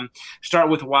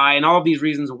Start With Why, and all of these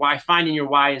reasons why finding your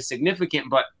why is significant.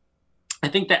 But I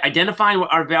think that identifying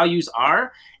what our values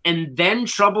are and then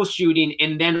troubleshooting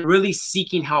and then really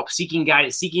seeking help, seeking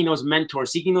guidance, seeking those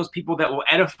mentors, seeking those people that will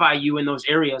edify you in those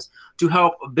areas to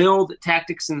help build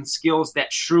tactics and skills that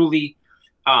truly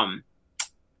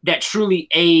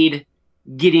aid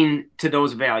getting to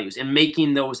those values and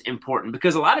making those important.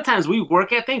 Because a lot of times we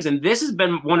work at things, and this has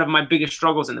been one of my biggest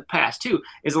struggles in the past too,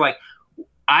 is like,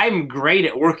 I'm great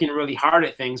at working really hard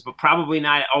at things, but probably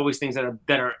not always things that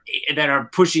are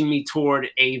pushing me toward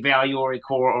a value or a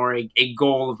core or a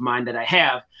goal of mine that I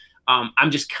have. I'm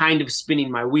just kind of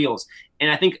spinning my wheels, and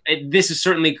I think this is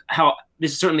certainly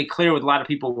clear with a lot of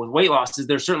people with weight loss. Is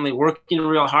they're certainly working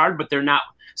real hard, but they're not.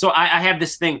 So I have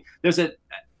this thing.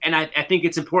 And I think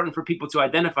it's important for people to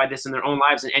identify this in their own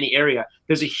lives in any area.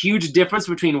 There's a huge difference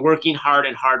between working hard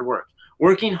and hard work.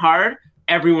 Working hard,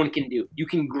 everyone can do. You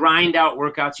can grind out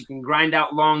workouts. You can grind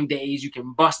out long days. You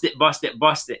can bust it.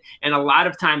 And a lot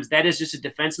of times that is just a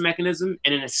defense mechanism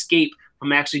and an escape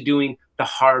from actually doing the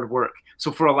hard work.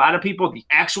 So for a lot of people,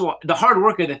 the hard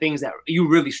work are the things that you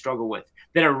really struggle with,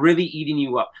 that are really eating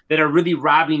you up, that are really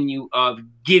robbing you of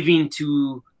giving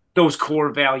to those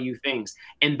core value things.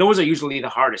 And those are usually the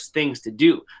hardest things to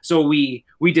do. So we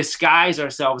disguise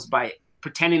ourselves by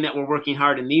pretending that we're working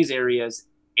hard in these areas.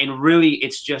 And really,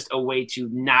 it's just a way to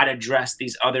not address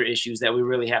these other issues that we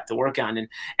really have to work on. And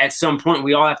at some point,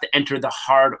 we all have to enter the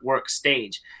hard work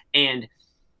stage. And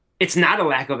it's not a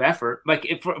lack of effort. Like,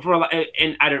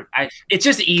 it's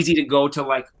just easy to go to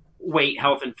like weight,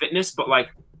 health, and fitness. But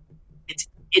like,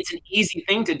 it's an easy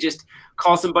thing to just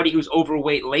call somebody who's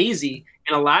overweight lazy.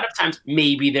 And a lot of times,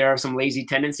 maybe there are some lazy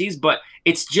tendencies, but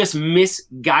it's just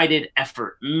misguided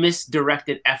effort,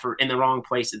 misdirected effort in the wrong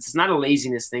places. It's not a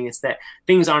laziness thing. It's that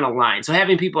things aren't aligned. So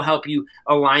having people help you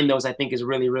align those, I think, is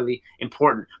really, really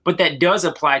important. But that does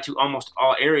apply to almost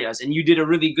all areas. And you did a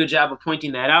really good job of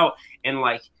pointing that out. And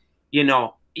like,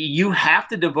 you have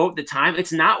to devote the time.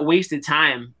 It's not wasted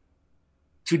time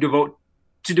to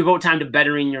devote time to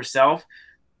bettering yourself,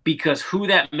 because who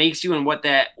that makes you and what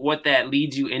that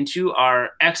leads you into are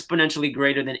exponentially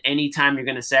greater than any time you're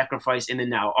going to sacrifice in the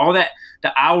now. All that,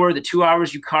 the 2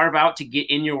 hours you carve out to get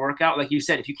in your workout, like you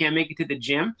said, if you can't make it to the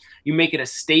gym, you make it a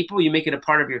staple, you make it a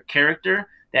part of your character,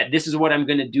 that this is what I'm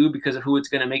going to do because of who it's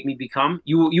going to make me become.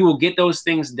 You will get those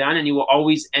things done, and you will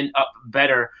always end up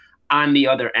better on the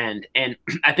other end. And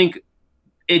I think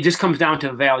it just comes down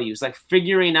to values, like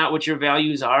figuring out what your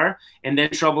values are and then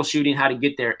troubleshooting how to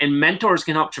get there. And mentors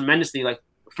can help tremendously. Like,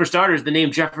 for starters, the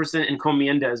name Jefferson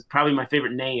Encomienda is probably my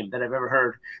favorite name that I've ever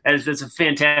heard. That's a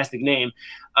fantastic name.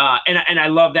 And I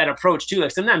love that approach too.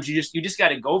 Like, sometimes you just got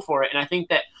to go for it. And I think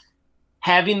that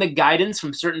having the guidance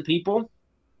from certain people,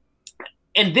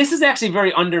 and this is actually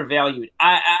very undervalued.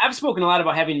 I've spoken a lot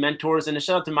about having mentors, and a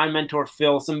shout out to my mentor,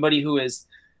 Phil, somebody who is,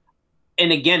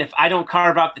 and again, if I don't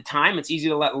carve out the time, it's easy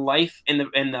to let life and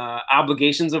the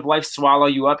obligations of life swallow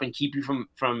you up and keep you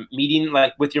from meeting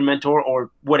like with your mentor or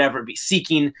whatever it be,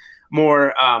 seeking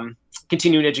more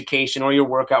continuing education or your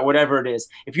workout, whatever it is.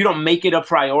 If you don't make it a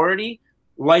priority,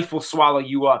 life will swallow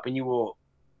you up and you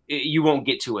won't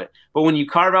get to it. But when you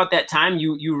carve out that time,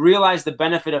 you realize the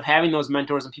benefit of having those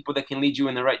mentors and people that can lead you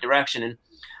in the right direction.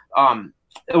 And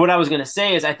what I was going to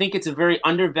say is, I think it's a very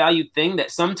undervalued thing that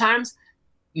sometimes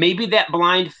maybe that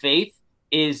blind faith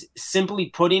is simply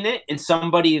putting it in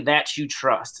somebody that you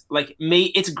trust. Like,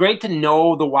 it's great to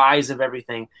know the whys of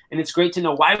everything, and it's great to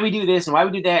know why we do this and why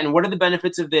we do that and what are the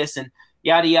benefits of this and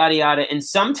yada, yada, yada. And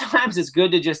sometimes it's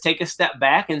good to just take a step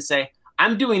back and say,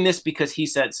 I'm doing this because he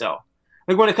said so.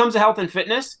 Like, when it comes to health and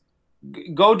fitness,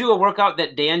 go do a workout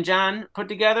that Dan John put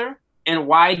together. And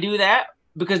why do that?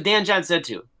 Because Dan John said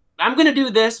to. I'm going to do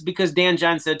this because Dan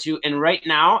John said to. And right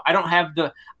now, I don't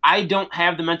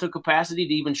have the mental capacity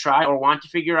to even try or want to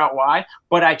figure out why,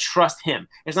 but I trust him.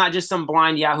 It's not just some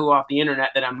blind Yahoo off the internet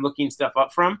that I'm looking stuff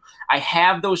up from. I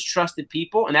have those trusted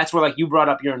people. And that's where, like, you brought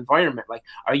up your environment. Like,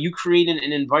 are you creating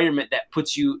an environment that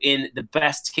puts you in the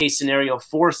best case scenario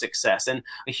for success? And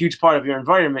a huge part of your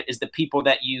environment is the people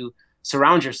that you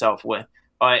surround yourself with.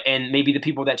 And maybe the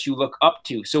people that you look up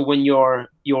to. So when your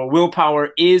willpower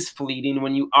is fleeting,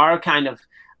 when you are kind of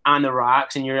on the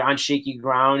rocks and you're on shaky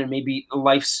ground and maybe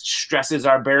life's stresses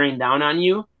are bearing down on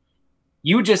you,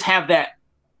 you just have that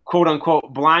quote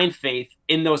unquote blind faith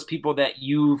in those people that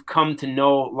you've come to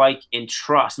know, like, and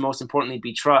trust. Most importantly,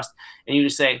 be trust. And you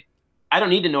just say, I don't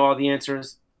need to know all the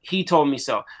answers. He told me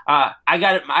so. I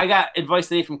got advice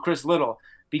today from Chris Little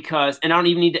because, and I don't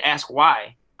even need to ask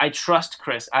why. I trust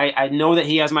Chris. I know that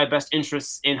he has my best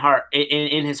interests in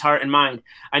his heart and mind.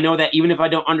 I know that even if I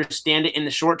don't understand it in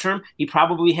the short term, he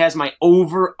probably has my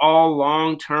overall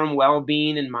long term well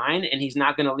being in mind, and he's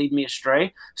not going to lead me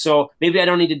astray. So maybe I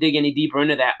don't need to dig any deeper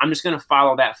into that. I'm just going to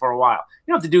follow that for a while.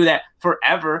 You don't have to do that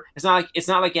forever. It's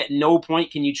not like at no point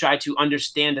can you try to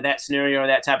understand that scenario or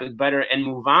that topic better and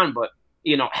move on. But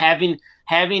having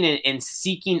and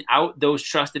seeking out those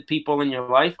trusted people in your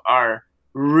life are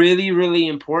really, really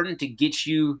important to get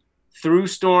you through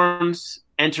storms,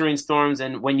 entering storms,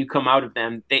 and when you come out of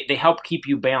them, they help keep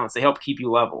you balanced. They help keep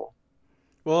you level.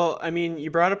 Well, I mean,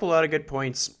 you brought up a lot of good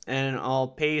points, and I'll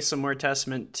pay some more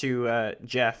testament to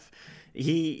Jeff.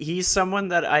 He's someone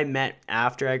that I met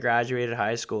after I graduated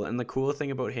high school, and the cool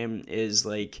thing about him is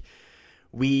like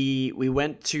we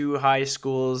went to high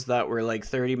schools that were like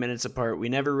 30 minutes apart. We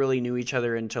never really knew each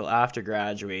other until after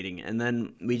graduating, and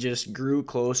then we just grew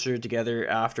closer together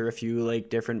after a few like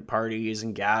different parties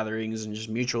and gatherings and just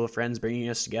mutual friends bringing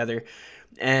us together.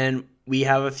 And we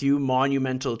have a few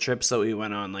monumental trips that we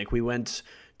went on. Like we went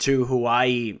to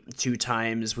Hawaii 2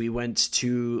 times. We went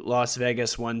to Las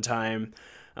Vegas 1 time.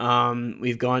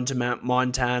 We've gone to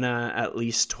Montana at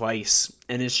least twice.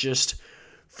 And it's just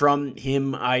from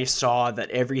him, I saw that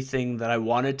everything that I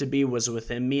wanted to be was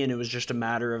within me. And it was just a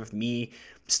matter of me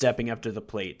stepping up to the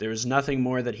plate. There was nothing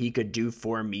more that he could do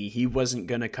for me. He wasn't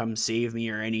going to come save me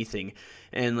or anything.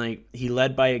 And like he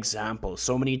led by example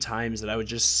so many times that I would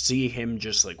just see him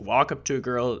just like walk up to a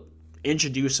girl,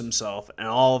 introduce himself, and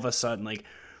all of a sudden like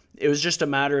it was just a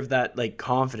matter of that like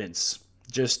confidence,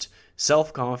 just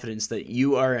self-confidence that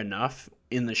you are enough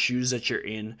in the shoes that you're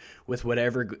in with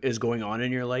whatever is going on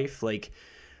in your life. Like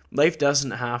life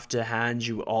doesn't have to hand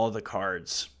you all the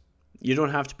cards. You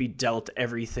don't have to be dealt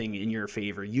everything in your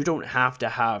favor. You don't have to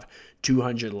have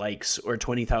 200 likes or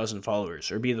 20,000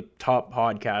 followers or be the top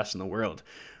podcast in the world.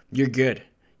 You're good.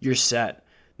 You're set.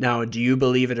 Now, do you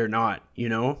believe it or not? You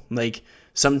know, like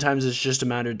sometimes it's just a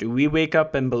matter, do we wake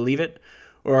up and believe it,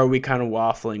 or are we kind of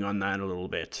waffling on that a little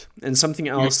bit? And something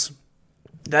else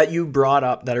that you brought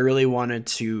up that I really wanted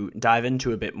to dive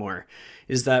into a bit more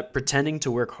is that pretending to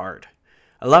work hard.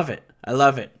 I love it. I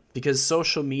love it because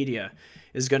social media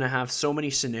is going to have so many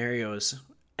scenarios,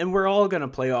 and we're all going to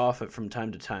play off it from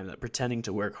time to time, that pretending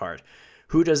to work hard.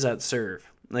 Who does that serve?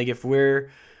 Like if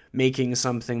we're making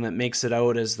something that makes it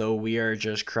out as though we are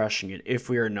just crushing it, if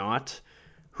we are not,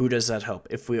 who does that help?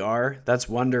 If we are, that's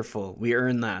wonderful. We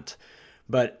earn that.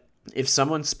 But if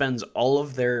someone spends all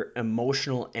of their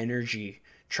emotional energy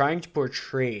trying to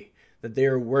portray that they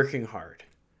are working hard,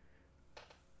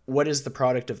 what is the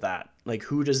product of that? Like,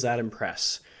 who does that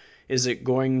impress? Is it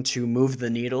going to move the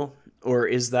needle, or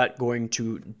is that going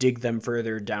to dig them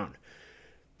further down?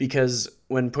 Because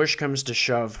when push comes to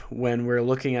shove, when we're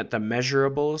looking at the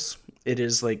measurables, it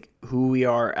is like who we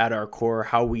are at our core,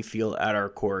 how we feel at our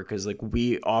core. Because like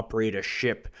we operate a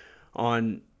ship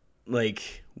on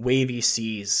like wavy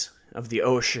seas of the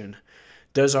ocean.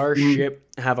 Does our ship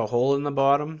have a hole in the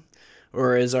bottom,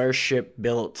 or is our ship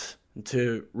built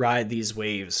to ride these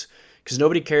waves? Because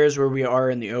nobody cares where we are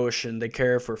in the ocean. They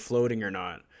care if we're floating or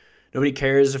not. Nobody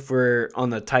cares if we're on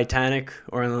the Titanic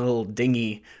or on a little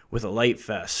dinghy with a light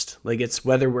vest. Like, it's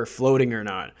whether we're floating or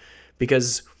not.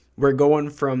 Because we're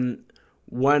going from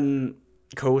one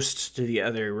coast to the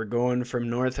other. We're going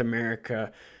from North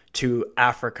America to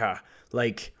Africa.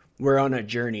 Like, we're on a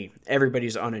journey.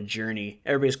 Everybody's on a journey.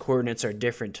 Everybody's coordinates are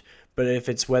different. But if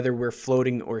it's whether we're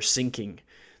floating or sinking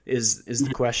is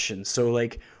the question. So,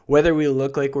 like, whether we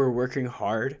look like we're working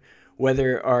hard,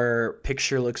 whether our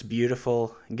picture looks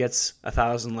beautiful and gets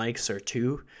 1,000 likes or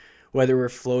 2, whether we're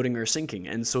floating or sinking.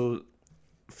 And so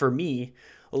for me,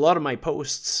 a lot of my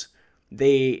posts,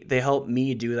 they help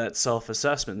me do that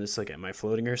self-assessment. It's like, am I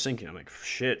floating or sinking? I'm like,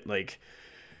 shit, like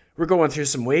we're going through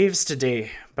some waves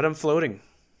today, but I'm floating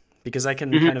because I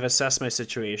can kind of assess my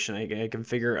situation. I can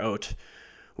figure out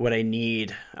what I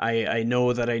need. I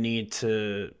know that I need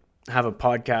to have a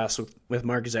podcast with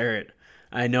Mark Zarate.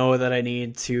 I know that I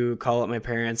need to call up my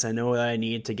parents. I know that I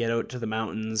need to get out to the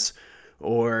mountains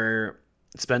or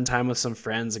spend time with some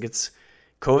friends. Like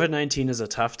COVID-19 is a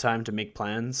tough time to make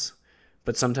plans,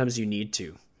 but sometimes you need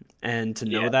to. And to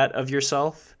know that of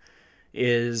yourself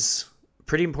is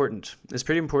pretty important. It's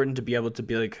pretty important to be able to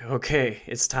be like, okay,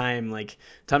 it's time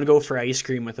to go for ice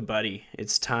cream with a buddy.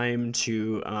 It's time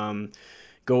to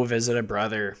go visit a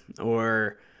brother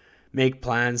or make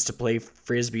plans to play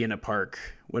frisbee in a park.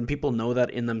 When people know that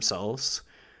in themselves,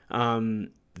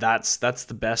 that's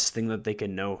the best thing that they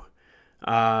can know.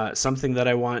 Something that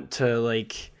I want to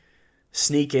like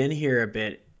sneak in here a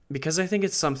bit because I think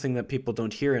it's something that people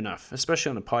don't hear enough,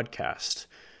 especially on a podcast.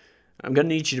 I'm gonna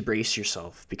need you to brace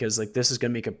yourself because like this is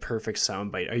gonna make a perfect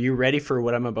soundbite. Are you ready for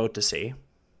what I'm about to say?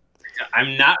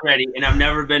 I'm not ready, and I've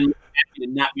never been happy to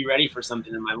not be ready for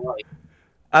something in my life.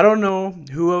 I don't know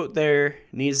who out there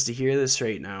needs to hear this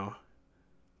right now,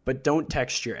 but don't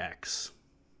text your ex.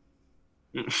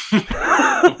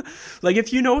 Like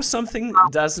if you know something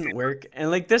doesn't work, and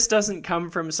like this doesn't come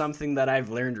from something that I've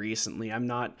learned recently. I'm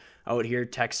not out here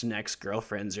texting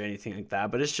ex-girlfriends or anything like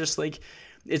that, but it's just like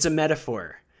it's a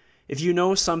metaphor. If you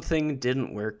know something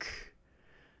didn't work,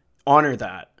 honor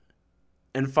that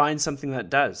and find something that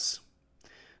does.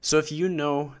 So if you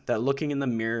know that looking in the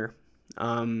mirror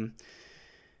and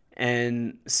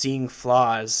seeing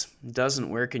flaws doesn't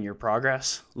work in your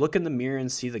progress, look in the mirror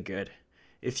and see the good.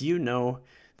 If you know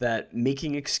that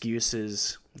making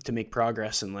excuses to make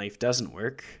progress in life doesn't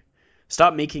work,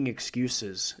 stop making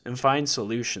excuses and find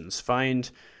solutions.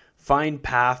 Find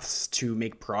paths to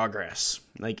make progress.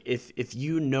 Like if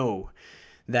you know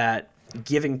that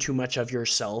giving too much of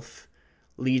yourself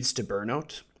leads to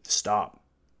burnout, stop.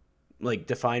 Like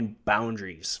define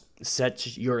boundaries,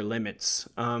 set your limits.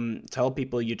 Tell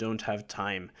people you don't have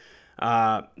time.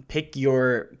 Pick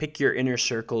your inner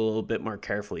circle a little bit more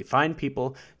carefully. Find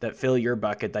people that fill your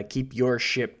bucket, that keep your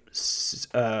ship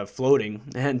floating,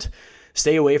 and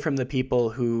stay away from the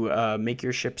people who make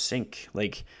your ship sink.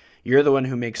 Like you're the one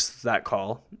who makes that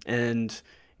call, and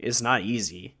it's not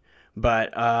easy.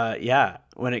 But yeah,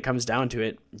 when it comes down to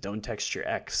it, don't text your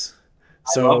ex.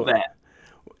 I love that.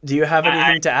 Do you have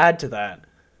anything to add to that?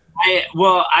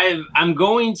 I'm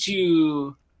going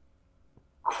to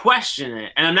question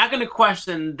it, and I'm not going to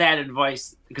question that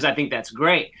advice because I think that's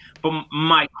great. But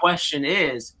my question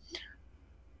is,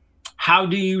 how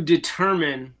do you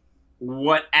determine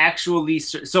what actually?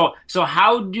 So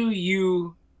how do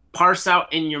you parse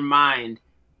out in your mind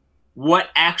what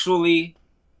actually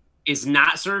is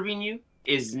not serving you,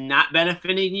 is not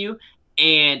benefiting you,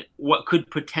 and what could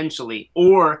potentially,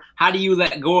 or how do you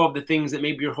let go of the things that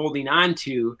maybe you're holding on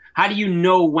to? How do you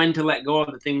know when to let go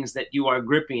of the things that you are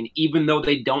gripping, even though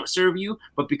they don't serve you,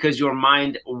 but because your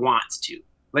mind wants to?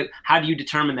 Like, how do you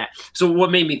determine that? So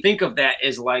what made me think of that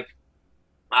is like,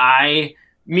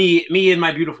 me and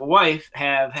my beautiful wife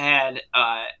have had,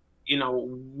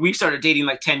 we started dating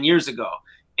like 10 years ago,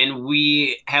 and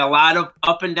we had a lot of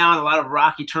up and down, a lot of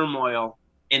rocky turmoil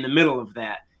in the middle of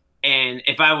that. And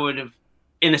if I would have,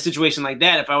 in a situation like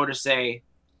that, if I were to say,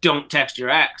 don't text your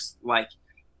ex, like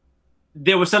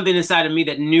there was something inside of me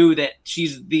that knew that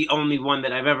she's the only one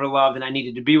that I've ever loved and I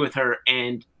needed to be with her.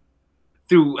 And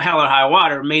through hell or high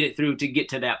water, made it through to get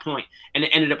to that point. And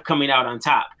it ended up coming out on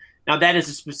top. Now that is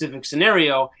a specific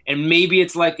scenario. And maybe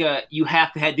it's like you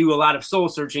have to do a lot of soul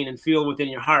searching and feel within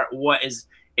your heart what is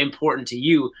important to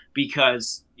you,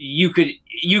 because you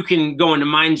can go into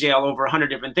mind jail over 100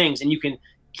 different things, and you can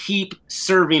keep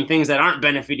serving things that aren't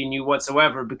benefiting you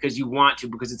whatsoever because you want to,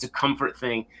 because it's a comfort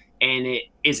thing, and it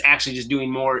is actually just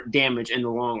doing more damage in the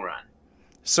long run.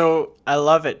 So I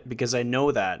love it because I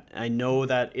know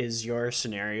that is your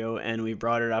scenario, and we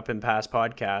brought it up in past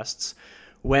podcasts.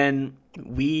 When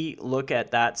we look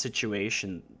at that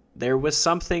situation, there was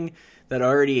something that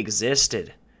already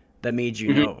existed that made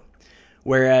you know.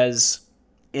 Whereas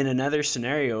in another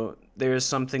scenario, there is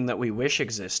something that we wish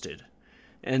existed.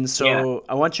 And so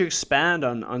I want you to expand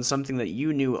on something that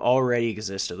you knew already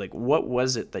existed. Like, what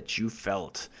was it that you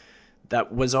felt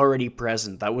that was already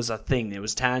present, that was a thing, it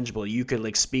was tangible, you could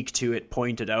like speak to it,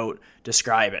 point it out,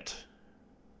 describe it?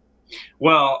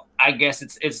 Well, I guess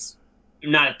it's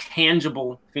not a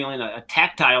tangible feeling, a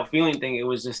tactile feeling thing. It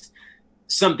was just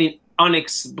something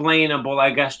unexplainable, I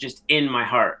guess, just in my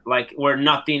heart, like where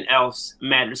nothing else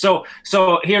mattered. So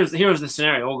here's the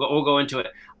scenario. We'll go into it.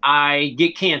 I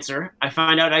get cancer. I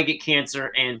find out I get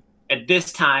cancer, and at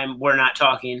this time we're not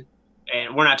talking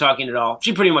at all.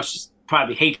 She pretty much just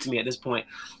probably hates me at this point,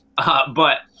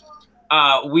 but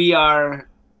we are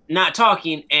not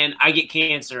talking, and I get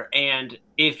cancer. And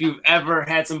if you've ever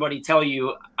had somebody tell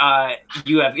you,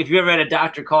 if you ever had a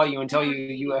doctor call you and tell you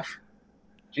you have,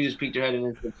 she just peeked her head in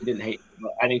and said she didn't hate me,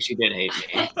 but I think she did hate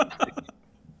me.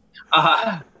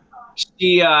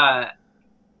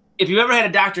 If you ever had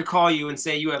a doctor call you and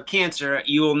say you have cancer,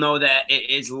 you will know that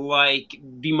it is like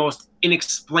the most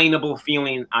inexplainable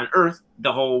feeling on earth.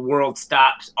 The whole world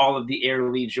stops, all of the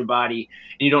air leaves your body,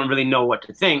 and you don't really know what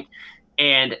to think.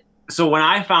 And so when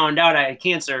I found out I had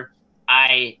cancer,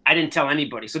 I didn't tell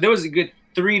anybody. So there was a good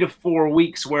 3 to 4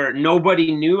 weeks where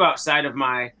nobody knew outside of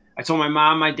I told my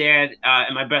mom, my dad,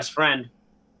 and my best friend,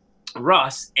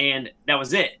 Russ, and that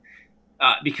was it.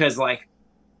 because like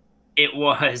it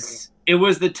was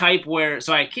the type where,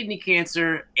 so I had kidney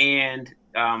cancer, and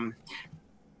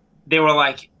they were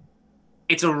like,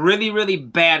 it's a really, really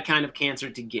bad kind of cancer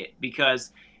to get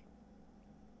because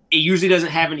it usually doesn't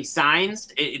have any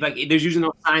signs. There's usually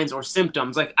no signs or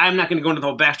symptoms. Like, I'm not going to go into the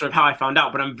whole backstory of how I found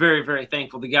out, but I'm very, very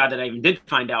thankful to God that I even did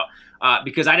find out,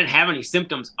 because I didn't have any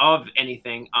symptoms of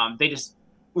anything. They just,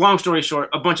 long story short,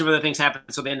 a bunch of other things happened,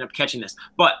 so they ended up catching this.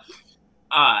 But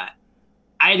I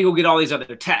had to go get all these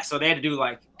other tests. So they had to do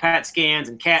like PET scans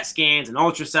and CAT scans and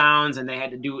ultrasounds, and they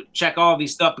had to check all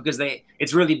these stuff because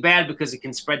it's really bad because it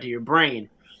can spread to your brain.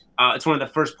 It's one of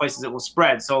the first places it will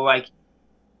spread. So like,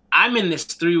 I'm in this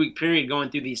 3-week period going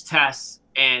through these tests,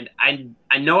 and I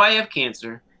know I have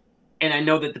cancer, and I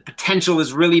know that the potential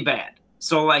is really bad.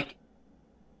 So like,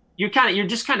 you're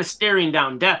just kind of staring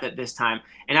down death at this time.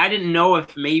 And I didn't know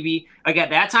if maybe, like at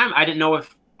that time, I didn't know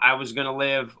if I was going to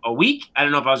live a week. I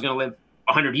don't know if I was going to live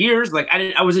 100 years. Like,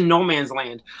 I was in no man's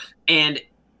land, and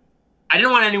I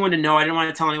didn't want anyone to know. I didn't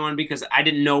want to tell anyone because I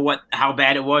didn't know how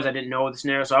bad it was. I didn't know the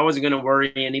scenario, so I wasn't going to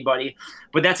worry anybody.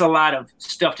 But that's a lot of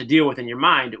stuff to deal with in your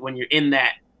mind when you're in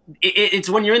that. It's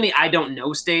when you're in the I don't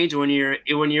know stage, when you're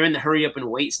in the hurry up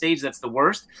and wait stage, that's the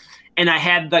worst. And I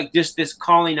had like just this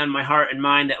calling on my heart and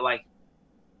mind that like,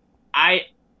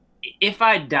 if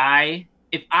I die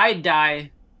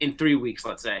in 3 weeks,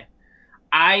 let's say,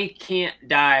 I can't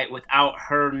die without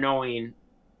her knowing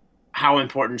how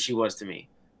important she was to me,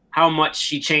 how much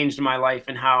she changed my life,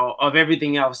 and how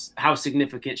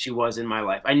significant she was in my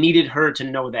life. I needed her to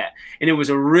know that. And it was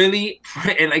a really,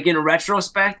 like in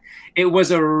retrospect, it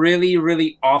was a really,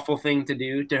 really awful thing to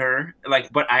do to her.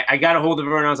 Like, but I got a hold of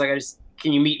her and I was like,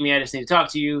 can you meet me? I just need to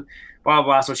talk to you, blah, blah,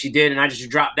 blah. So she did. And I just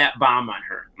dropped that bomb on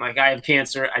her. Like, I have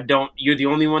cancer. You're the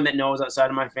only one that knows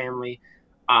outside of my family.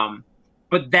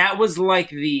 But that was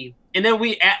like and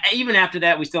then even after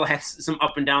that, we still had some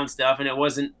up and down stuff, and it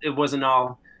wasn't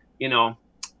all,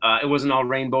 it wasn't all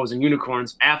rainbows and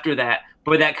unicorns after that.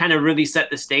 But that kind of really set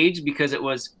the stage, because it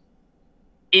was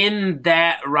in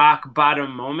that rock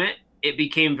bottom moment, it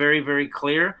became very, very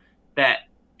clear that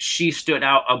she stood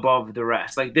out above the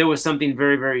rest. Like, there was something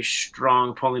very, very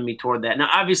strong pulling me toward that. Now,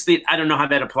 obviously, I don't know how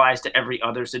that applies to every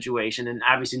other situation, and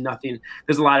obviously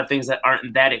there's a lot of things that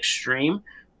aren't that extreme.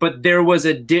 But there was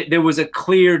a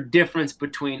clear difference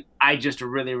between, I just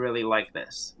really, really like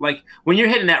this. Like, when you're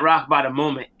hitting that rock bottom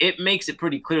moment, it makes it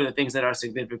pretty clear the things that are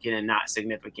significant and not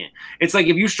significant. It's like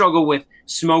if you struggle with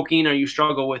smoking, or you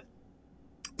struggle with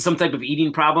some type of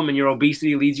eating problem, and your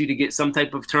obesity leads you to get some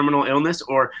type of terminal illness,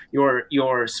 or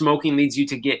your smoking leads you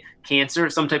to get cancer,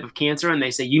 some type of cancer, and they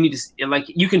say you need to, like,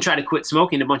 you can try to quit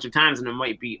smoking a bunch of times and it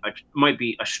might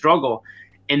be a struggle.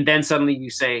 And then suddenly you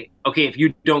say, okay, if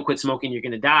you don't quit smoking, you're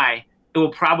going to die. It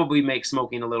will probably make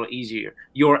smoking a little easier.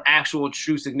 Your actual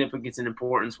true significance and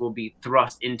importance will be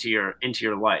thrust into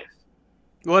your life.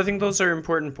 Well, I think those are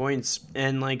important points.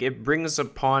 And like, it brings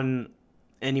upon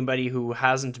anybody who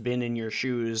hasn't been in your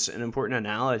shoes an important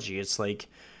analogy. It's like,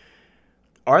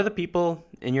 are the people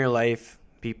in your life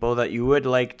people that you would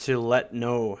like to let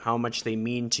know how much they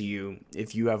mean to you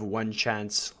if you have one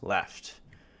chance left?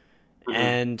 Mm-hmm.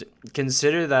 And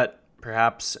consider that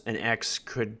perhaps an ex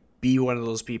could be one of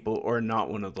those people or not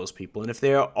one of those people. And if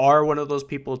they are one of those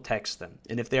people, text them.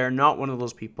 And if they are not one of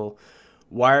those people,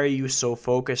 why are you so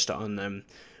focused on them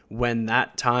when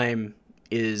that time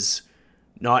is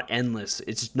not endless?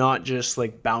 It's not just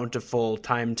like bountiful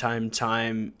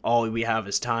time. All we have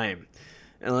is time.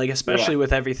 And like, especially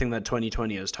with everything that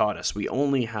 2020 has taught us, we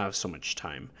only have so much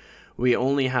time. We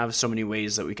only have so many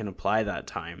ways that we can apply that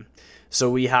time. So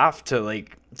we have to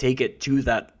like take it to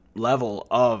that level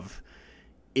of,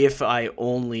 if I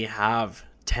only have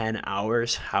 10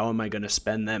 hours, how am I going to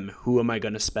spend them? Who am I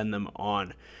going to spend them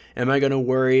on? Am I going to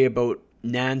worry about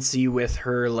Nancy with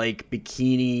her like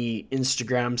bikini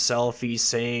Instagram selfie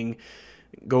saying,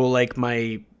 go like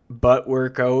my butt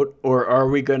workout? Or are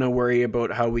we going to worry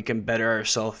about how we can better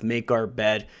ourselves, make our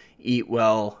bed, eat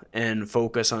well, and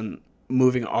focus on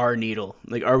moving our needle?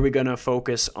 Like, are we going to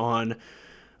focus on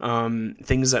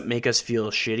things that make us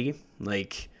feel shitty,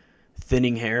 like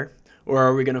thinning hair? Or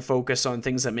are we going to focus on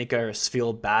things that make us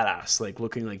feel badass, like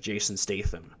looking like Jason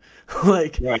Statham?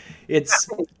 Like, it's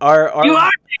our You are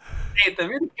Jason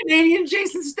Statham. You're the Canadian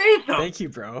Jason Statham. Thank you,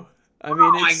 bro. I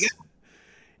mean,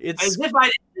 it's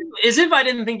as if I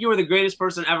didn't think you were the greatest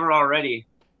person ever already.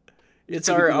 It's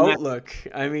our outlook.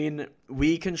 I mean,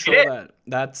 we control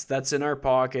that. That's in our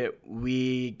pocket.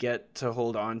 We get to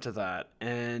hold on to that.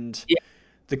 And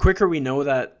the quicker we know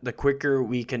that, the quicker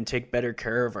we can take better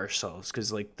care of ourselves.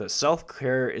 Because like, the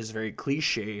self-care is very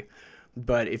cliche,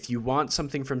 But if you want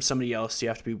something from somebody else, you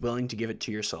have to be willing to give it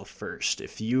to yourself first.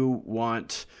 If you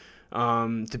want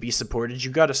to be supported,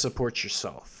 you got to support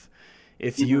yourself.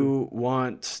 If you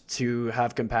want to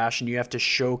have compassion, you have to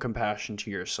show compassion to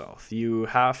yourself. You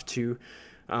have to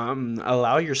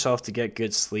allow yourself to get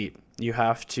good sleep. You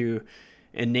have to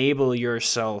enable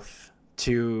yourself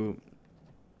to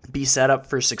be set up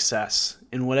for success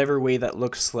in whatever way that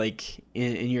looks like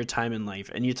in your time in life.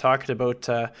 And you talked about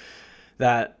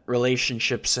that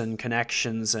relationships and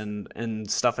connections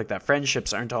and stuff like that.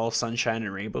 Friendships aren't all sunshine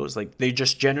and rainbows. Like, they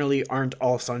just generally aren't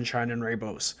all sunshine and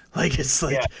rainbows. Like, it's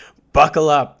like, buckle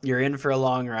up. You're in for a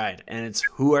long ride. And it's,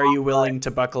 who are you willing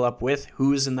to buckle up with?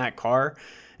 Who's in that car?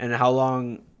 And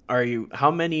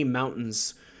how many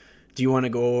mountains do you want to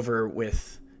go over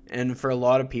with? And for a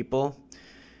lot of people,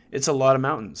 it's a lot of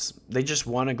mountains. They just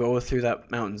want to go through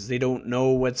that mountains. They don't know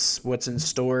what's in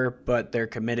store, but they're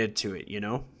committed to it, you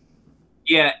know?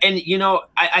 Yeah, and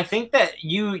I think that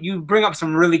you bring up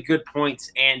some really good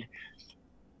points. And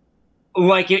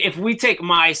like, if we take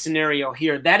my scenario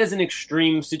here, that is an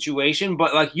extreme situation,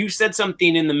 but like, you said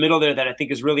something in the middle there that I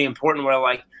think is really important, where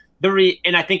like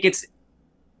and I think it's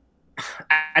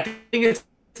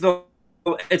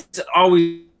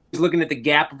always looking at the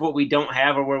gap of what we don't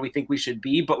have or where we think we should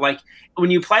be. But like,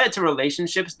 when you apply that to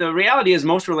relationships, the reality is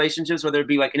most relationships, whether it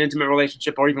be like an intimate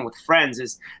relationship or even with friends,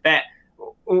 is that,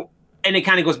 and it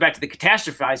kind of goes back to the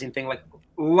catastrophizing thing, like,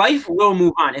 life will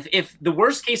move on. If the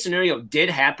worst case scenario did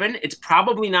happen, it's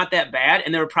probably not that bad,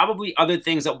 and there are probably other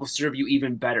things that will serve you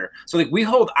even better. So like, we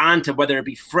hold on to, whether it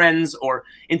be friends or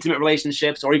intimate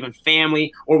relationships or even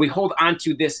family, or we hold on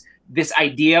to this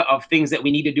idea of things that we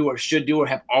need to do or should do or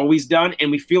have always done, and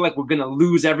we feel like we're going to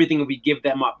lose everything if we give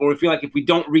them up, or we feel like if we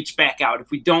don't reach back out, if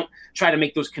we don't try to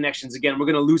make those connections again, we're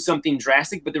going to lose something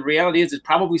drastic. But the reality is, there's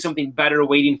probably something better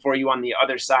waiting for you on the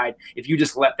other side if you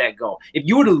just let that go. If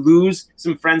you were to lose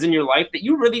some friends in your life that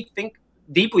you really think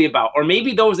deeply about, or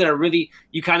maybe those that are really,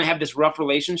 you kind of have this rough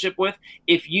relationship with,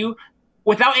 if you,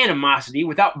 without animosity,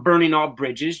 without burning all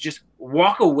bridges, just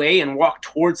walk away and walk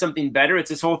towards something better.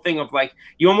 It's this whole thing of like,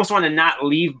 you almost want to not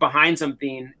leave behind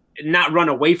something, not run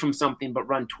away from something, but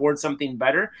run towards something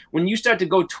better. When you start to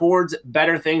go towards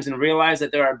better things and realize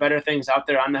that there are better things out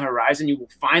there on the horizon, you will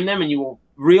find them, and you will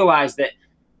realize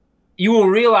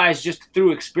just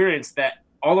through experience that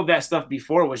all of that stuff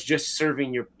before was just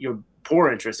serving your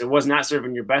poor interests. It was not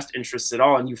serving your best interests at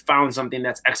all. And you found something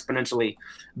that's exponentially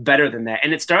better than that.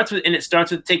 And it starts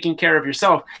with taking care of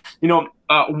yourself.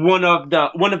 One of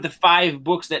the 5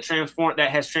 books that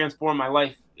has transformed my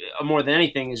life more than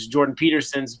anything is Jordan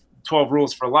Peterson's 12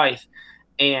 Rules for Life.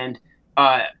 And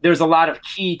there's a lot of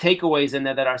key takeaways in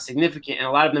there that are significant, and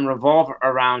a lot of them revolve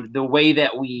around the way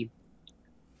that we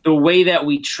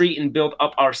treat and build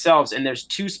up ourselves. And there's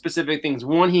 2 specific things.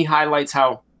 One, he highlights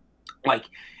how, like,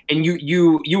 and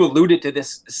you alluded to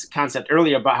this concept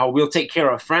earlier about how we'll take care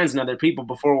of friends and other people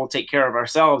before we'll take care of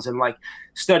ourselves. And like,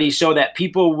 studies show that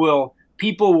people will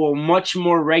much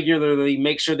more regularly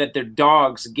make sure that their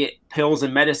dogs get pills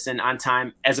and medicine on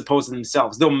time as opposed to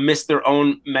themselves. They'll miss their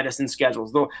own medicine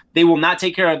schedules. They will not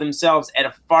take care of themselves at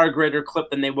a far greater clip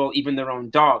than they will even their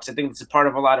own dogs. I think that's a part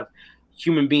of a lot of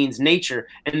human beings' nature.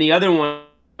 And the other one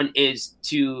is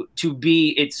to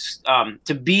be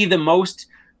the most,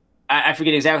 I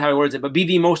forget exactly how he words it, but be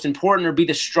the most important or be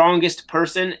the strongest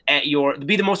person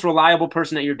be the most reliable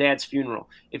person at your dad's funeral.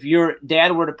 If your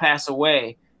dad were to pass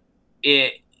away,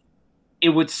 it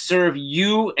would serve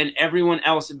you and everyone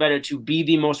else better to be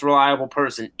the most reliable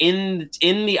person in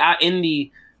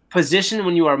the position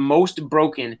when you are most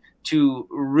broken, to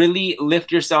really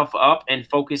lift yourself up and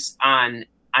focus on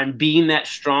being that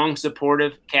strong,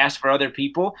 supportive cast for other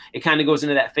people. It kind of goes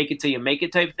into that fake it till you make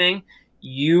it type thing.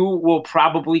 You will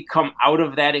probably come out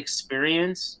of that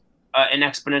experience an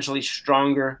exponentially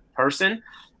stronger person.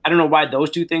 I don't know why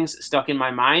those 2 things stuck in my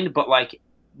mind, but like,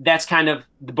 that's kind of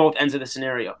the both ends of the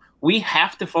scenario. We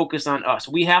have to focus on us.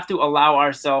 We have to allow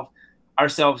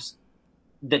ourselves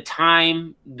the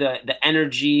time, the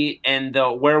energy, and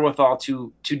the wherewithal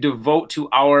to devote to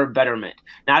our betterment,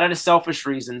 not out of selfish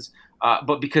reasons,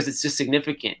 but because it's just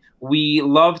significant. We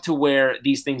love to wear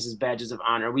these things as badges of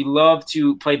honor. We love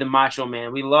to play the macho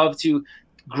man. We love to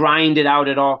grind it out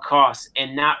at all costs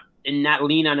and not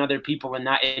lean on other people and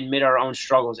not admit our own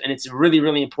struggles. And it's really,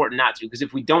 really important not to, because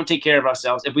if we don't take care of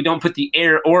ourselves, if we don't put the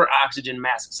air or oxygen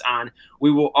masks on,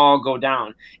 we will all go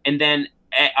down. And then,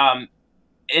 and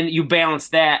you balance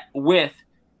that with,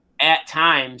 at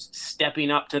times,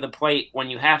 stepping up to the plate when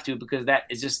you have to, because that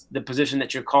is just the position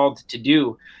that you're called to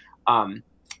do.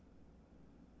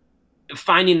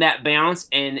 Finding that balance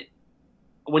and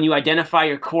when you identify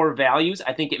your core values,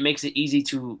 I think it makes it easy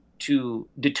to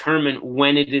determine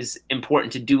when it is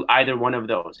important to do either one of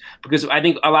those. Because I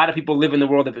think a lot of people live in the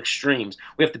world of extremes.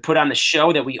 We have to put on the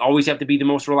show that we always have to be the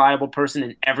most reliable person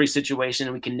in every situation,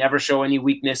 and we can never show any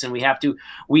weakness, and we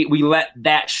let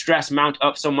that stress mount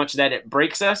up so much that it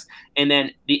breaks us. And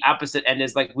then the opposite end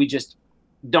is like we just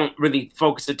don't really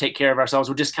focus to take care of ourselves.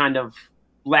 We're just kind of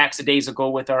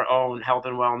lackadaisical with our own health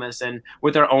and wellness and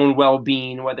with our own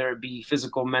well-being, whether it be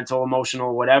physical, mental,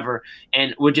 emotional, whatever.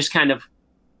 And we're just kind of,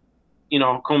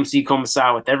 comme ci, comme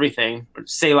ça with everything,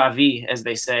 c'est la vie, as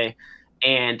they say.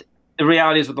 And the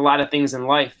reality is with a lot of things in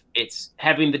life, it's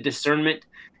having the discernment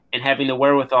and having the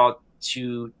wherewithal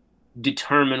to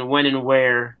determine when and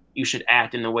where you should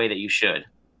act in the way that you should.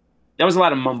 That was a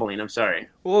lot of mumbling. I'm sorry.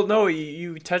 Well, no,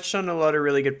 you touched on a lot of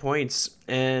really good points,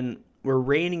 and we're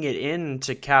reining it in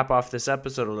to cap off this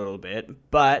episode a little bit.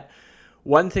 But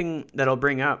one thing that I'll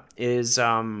bring up is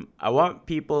I want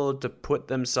people to put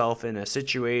themselves in a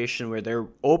situation where they're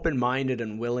open-minded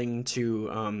and willing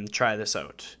to try this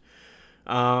out.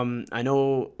 I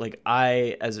know, like,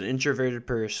 as an introverted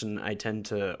person, I tend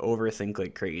to overthink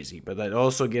like crazy, but that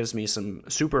also gives me some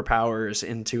superpowers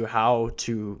into how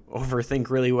to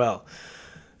overthink really well.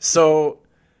 So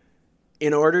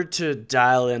in order to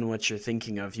dial in what you're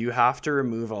thinking of, you have to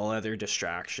remove all other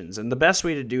distractions. And the best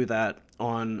way to do that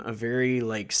on a very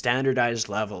like standardized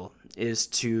level is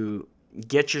to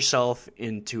get yourself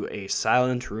into a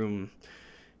silent room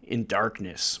in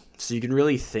darkness so you can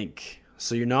really think.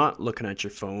 So you're not looking at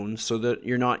your phone, so that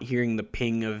you're not hearing the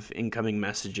ping of incoming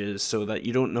messages, so that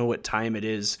you don't know what time it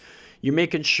is. You're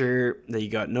making sure that you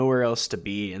got nowhere else to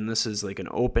be, and this is like an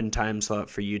open time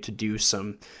slot for you to do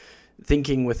some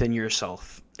thinking within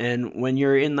yourself. And when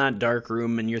you're in that dark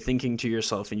room and you're thinking to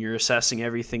yourself and you're assessing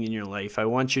everything in your life, I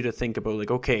want you to think about like,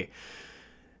 okay,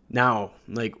 now,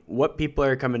 like, what people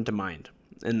are coming to mind,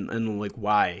 and like,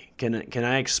 why can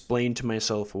I explain to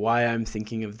myself why I'm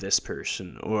thinking of this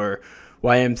person or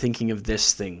why I'm thinking of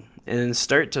this thing, and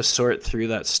start to sort through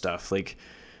that stuff. Like,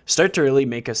 start to really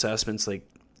make assessments like,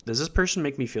 does this person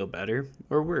make me feel better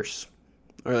or worse?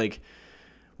 Or like,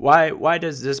 why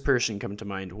does this person come to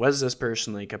mind? Was this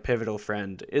person like a pivotal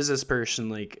friend? Is this person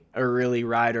like a really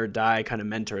ride or die kind of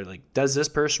mentor? Like, does this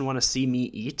person want to see me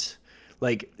eat?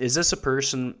 Like, is this a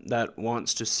person that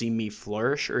wants to see me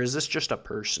flourish, or is this just a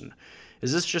person?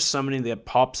 Is this just somebody that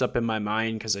pops up in my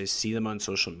mind because I see them on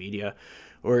social media?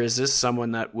 Or is this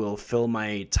someone that will fill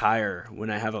my tire when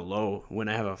I have a low, when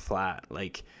I have a flat?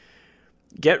 Like,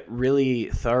 get really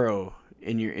thorough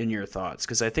in your thoughts,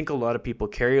 because I think a lot of people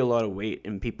carry a lot of weight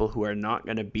in people who are not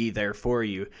going to be there for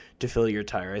you to fill your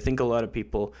tire. I think a lot of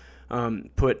people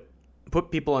put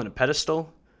people on a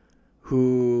pedestal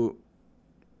who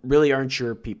really aren't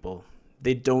your people.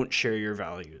 They don't share your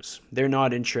values. They're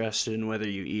not interested in whether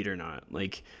you eat or not.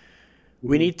 Like,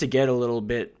 we need to get a little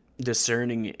bit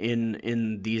discerning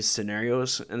in these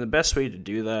scenarios, and the best way to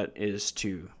do that is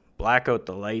to black out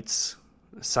the lights,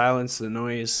 silence the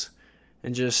noise,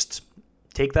 and just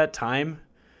take that time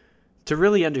to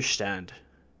really understand.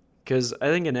 Because I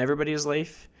think in everybody's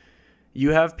life,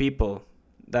 you have people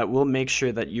that will make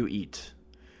sure that you eat.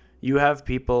 You have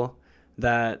people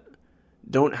that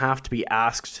don't have to be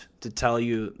asked to tell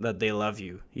you that they love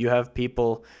you. You have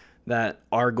people that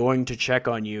are going to check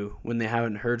on you when they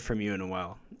haven't heard from you in a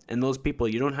while. And those people,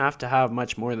 you don't have to have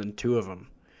much more than 2 of them.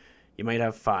 You might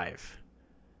have 5.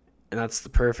 And that's the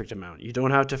perfect amount. You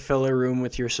don't have to fill a room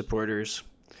with your supporters,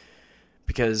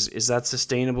 because is that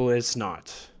sustainable? It's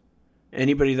not.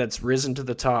 Anybody that's risen to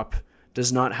the top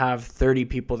does not have 30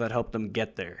 people that help them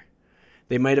get there.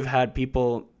 They might have had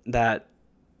people that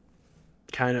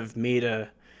kind of made an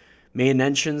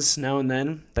entrance now and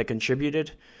then that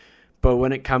contributed, but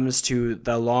when it comes to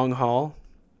the long haul,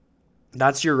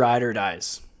 that's your ride or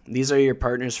dies. These are your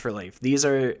partners for life. These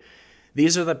are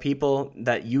the people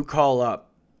that you call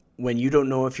up when you don't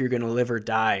know if you're going to live or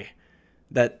die,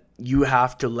 that you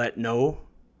have to let know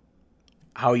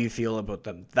how you feel about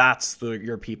them. That's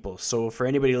your people. So for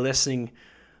anybody listening,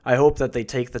 I hope that they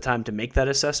take the time to make that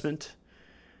assessment,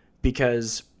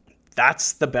 because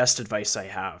that's the best advice I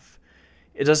have.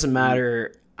 It doesn't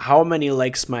matter how many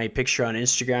likes my picture on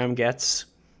Instagram gets.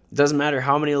 It doesn't matter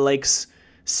how many likes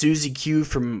Susie Q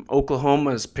from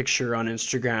Oklahoma's picture on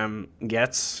Instagram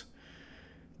gets,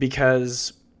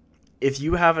 because if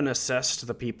you haven't assessed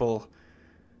the people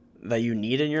that you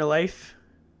need in your life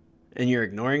and you're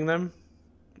ignoring them,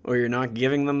 or you're not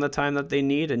giving them the time that they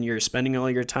need, and you're spending all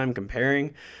your time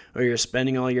comparing, or you're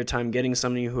spending all your time getting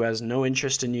somebody who has no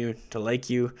interest in you to like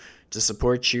you, to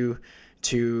support you,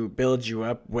 to build you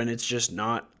up when it's just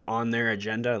not on their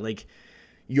agenda, like,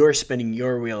 you're spinning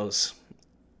your wheels.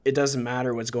 It doesn't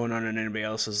matter what's going on in anybody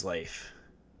else's life.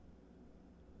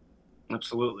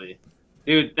 Absolutely,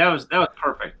 dude. That was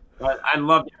perfect. I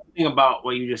loved everything about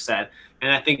what you just said,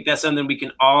 and I think that's something we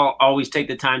can all always take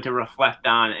the time to reflect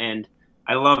on. And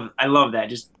I love that.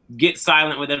 Just get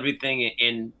silent with everything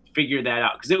and figure that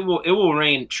out, because it will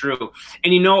reign true.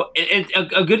 And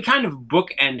a good kind of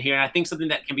bookend here. And I think something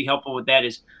that can be helpful with that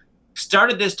is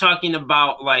started this talking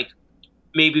about like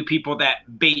maybe people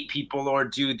that bait people or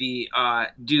do the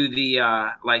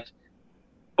like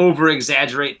over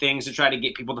exaggerate things to try to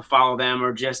get people to follow them,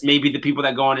 or just maybe the people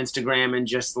that go on Instagram and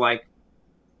just like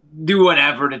do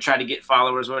whatever to try to get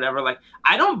followers or whatever. Like,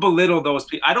 I don't belittle those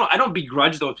people. I don't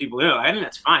begrudge those people. I think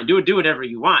that's fine. Do whatever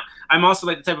you want. I'm also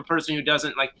like the type of person who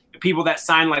doesn't like people that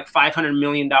sign like $500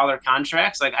 million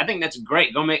contracts. Like, I think that's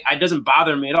great. It doesn't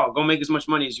bother me at all. Go make as much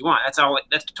money as you want.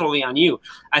 That's totally on you.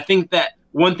 I think that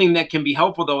one thing that can be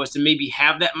helpful though is to maybe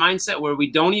have that mindset where we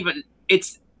don't even,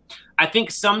 I think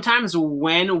sometimes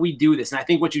when we do this, and I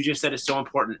think what you just said is so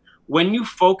important, when you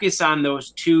focus on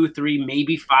those 2, 3,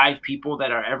 maybe 5 people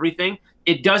that are everything,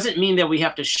 it doesn't mean that we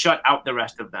have to shut out the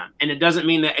rest of them. And it doesn't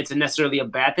mean that it's necessarily a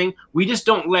bad thing. We just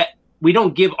we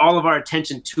don't give all of our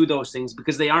attention to those things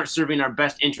because they aren't serving our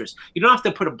best interest. You don't have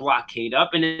to put a blockade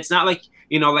up. And it's not like,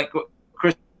 like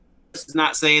Chris is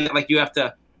not saying that like you have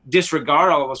to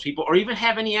disregard all of those people or even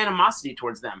have any animosity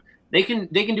towards them. They can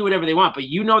do whatever they want, but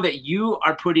you know that you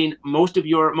are putting most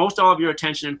all of your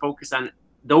attention and focus on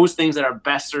those things that are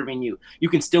best serving you. You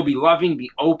can still be loving, be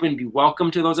open, be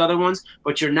welcome to those other ones,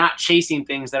 but you're not chasing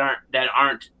things that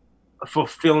aren't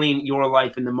fulfilling your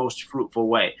life in the most fruitful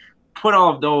way. Put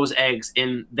all of those eggs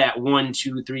in that 1,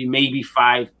 2, 3, maybe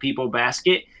 5 people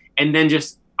basket, and then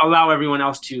just allow everyone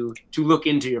else to look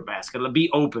into your basket. Be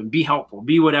open, be helpful,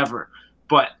 be whatever,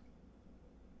 but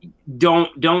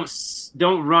don't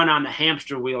run on the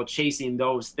hamster wheel chasing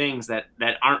those things that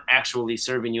aren't actually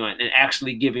serving you and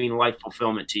actually giving life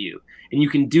fulfillment to you. And you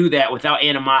can do that without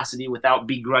animosity, without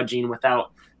begrudging,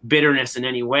 without bitterness in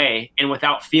any way, and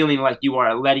without feeling like you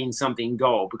are letting something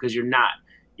go, because you're not.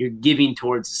 You're giving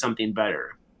towards something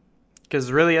better.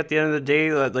 Because really, at the end of the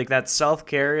day, like that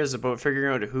self-care is about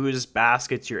figuring out whose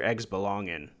baskets your eggs belong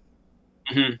in.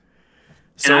 Mm-hmm.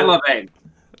 So, and I love eggs.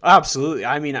 Absolutely.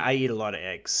 I mean, I eat a lot of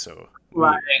eggs, so. A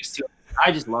lot of eggs too.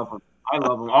 I just love them. I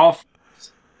love them all.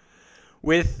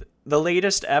 With the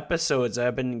latest episodes,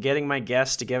 I've been getting my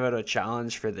guests to give out a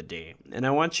challenge for the day. And I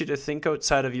want you to think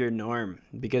outside of your norm,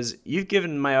 because you've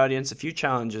given my audience a few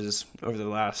challenges over the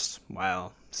last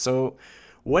while. So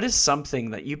what is something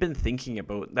that you've been thinking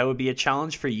about that would be a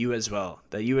challenge for you as well,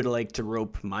 that you would like to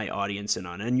rope my audience in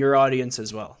on, and your audience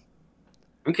as well?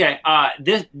 Okay. I'm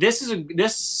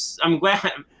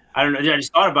glad. I don't know. I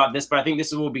just thought about this, but I think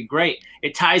this will be great.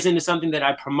 It ties into something that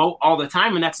I promote all the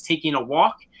time, and that's taking a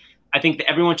walk. I think that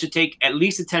everyone should take at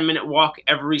least a 10-minute walk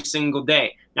every single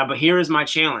day. Now, but here is my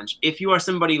challenge. If you are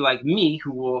somebody like me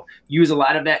who will use a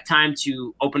lot of that time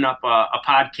to open up a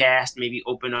podcast, maybe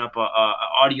open up a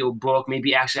audio book,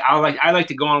 maybe actually I like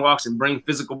to go on walks and bring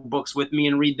physical books with me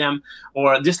and read them,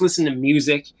 or just listen to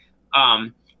music.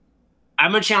 I'm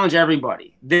going to challenge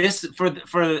everybody this for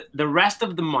the rest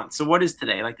of the month. So what is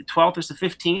today? Like the 12th or the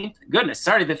 15th? Goodness,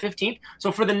 sorry, the 15th.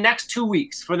 So for the next 2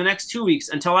 weeks,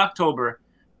 until October,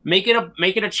 make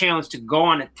it a challenge to go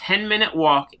on a 10-minute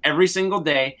walk every single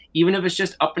day, even if it's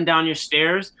just up and down your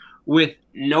stairs, with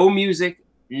no music,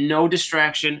 no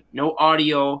distraction, no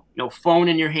audio, no phone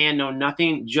in your hand, no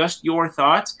nothing, just your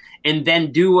thoughts. And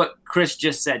then do what Chris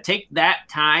just said. Take that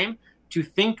time to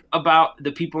think about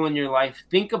the people in your life,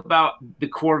 think about the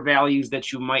core values that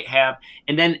you might have,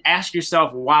 and then ask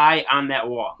yourself why on that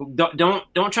walk.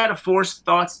 Don't try to force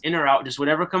thoughts in or out. Just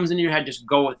whatever comes into your head, just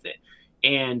go with it.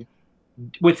 And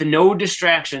with no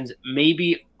distractions,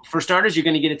 maybe for starters, you're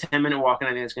going to get a 10-minute walk, and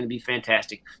I think it's going to be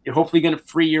fantastic. You're hopefully going to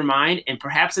free your mind, and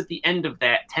perhaps at the end of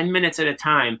that, 10 minutes at a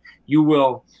time, you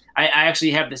will. I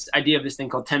actually have this idea of this thing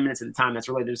called 10 minutes at a time that's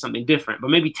related to something different, but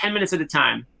maybe 10 minutes at a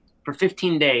time for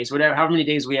 15 days, however many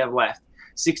days we have left.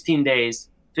 16 days,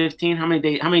 15. How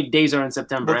many days are in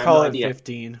September? We'll call it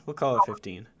 15.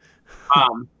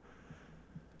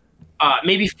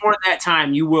 Maybe for that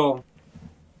time, you will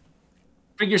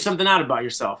figure something out about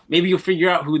yourself. Maybe you'll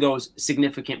figure out who those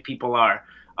significant people are.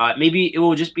 Maybe it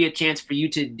will just be a chance for you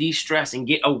to de-stress and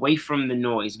get away from the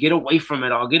noise, get away from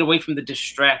it all, get away from the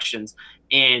distractions.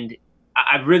 And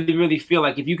I really, really feel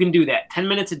like if you can do that 10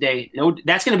 minutes a day,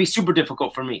 that's going to be super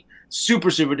difficult for me.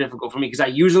 Super, super difficult for me, because I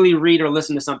usually read or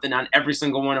listen to something on every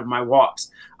single one of my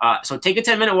walks. So take a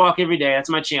 10-minute walk every day. That's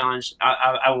my challenge.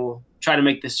 I will try to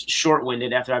make this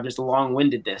short-winded after I've just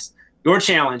long-winded this. Your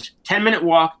challenge, 10-minute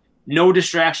walk No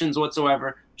distractions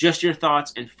whatsoever. Just your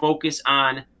thoughts and focus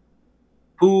on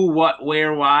who, what,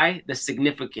 where, why, the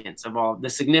significant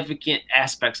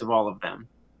aspects of all of them.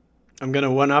 I'm going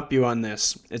to one up you on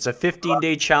this. It's a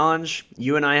 15-day challenge.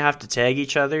 You and I have to tag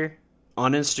each other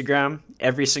on Instagram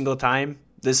every single time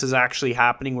this is actually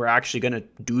happening. We're actually going to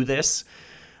do this.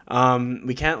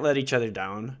 We can't let each other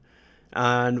down,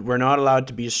 and we're not allowed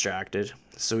to be distracted.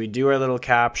 So we do our little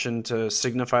caption to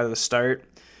signify the start,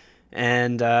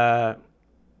 and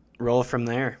roll from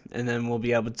there. And then we'll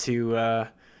be able to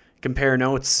compare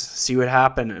notes, see what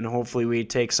happened, and hopefully we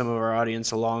take some of our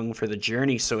audience along for the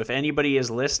journey. So if anybody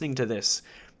is listening to this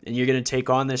and you're going to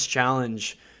take on this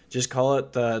challenge, just call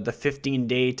it the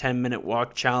 15-day 10-minute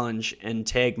walk challenge and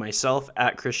tag myself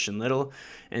at Christian Little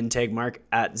and tag Mark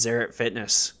at Zarate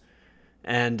Fitness.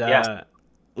 And Yes.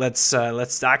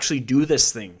 Let's actually do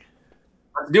this thing.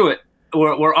 Let's do it.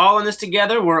 We're all in this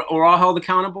together. We're all held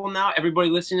accountable now. Everybody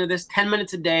listening to this, 10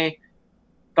 minutes a day.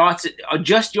 Thoughts,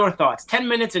 just your thoughts. 10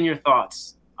 minutes and your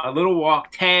thoughts. A little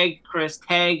walk. Tag Chris.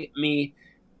 Tag me.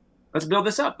 Let's build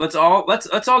this up. Let's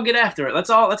all get after it. Let's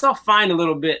all find a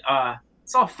little bit.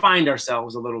 Let's all find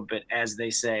ourselves a little bit, as they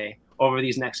say, over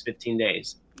these next 15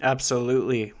 days.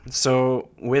 Absolutely. So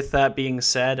with that being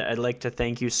said, I'd like to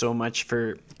thank you so much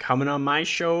for coming on my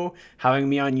show, having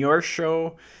me on your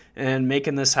show, and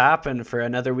making this happen for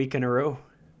another week in a row.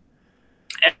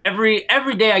 Every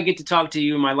day I get to talk to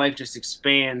you, my life just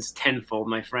expands tenfold,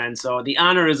 my friend. So the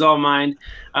honor is all mine.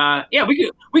 Yeah,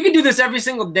 we could do this every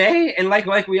single day, and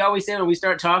like we always say when we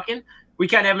start talking, we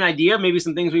kind of have an idea, maybe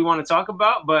some things we want to talk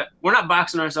about, but we're not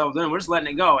boxing ourselves in. We're just letting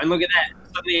it go. And look at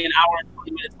that, suddenly an hour and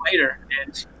 20 minutes later,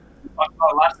 and we talked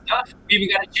about a lot of stuff. We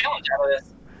even got a challenge out of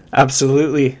this.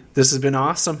 Absolutely. This has been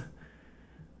awesome.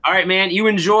 All right, man. You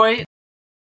enjoy.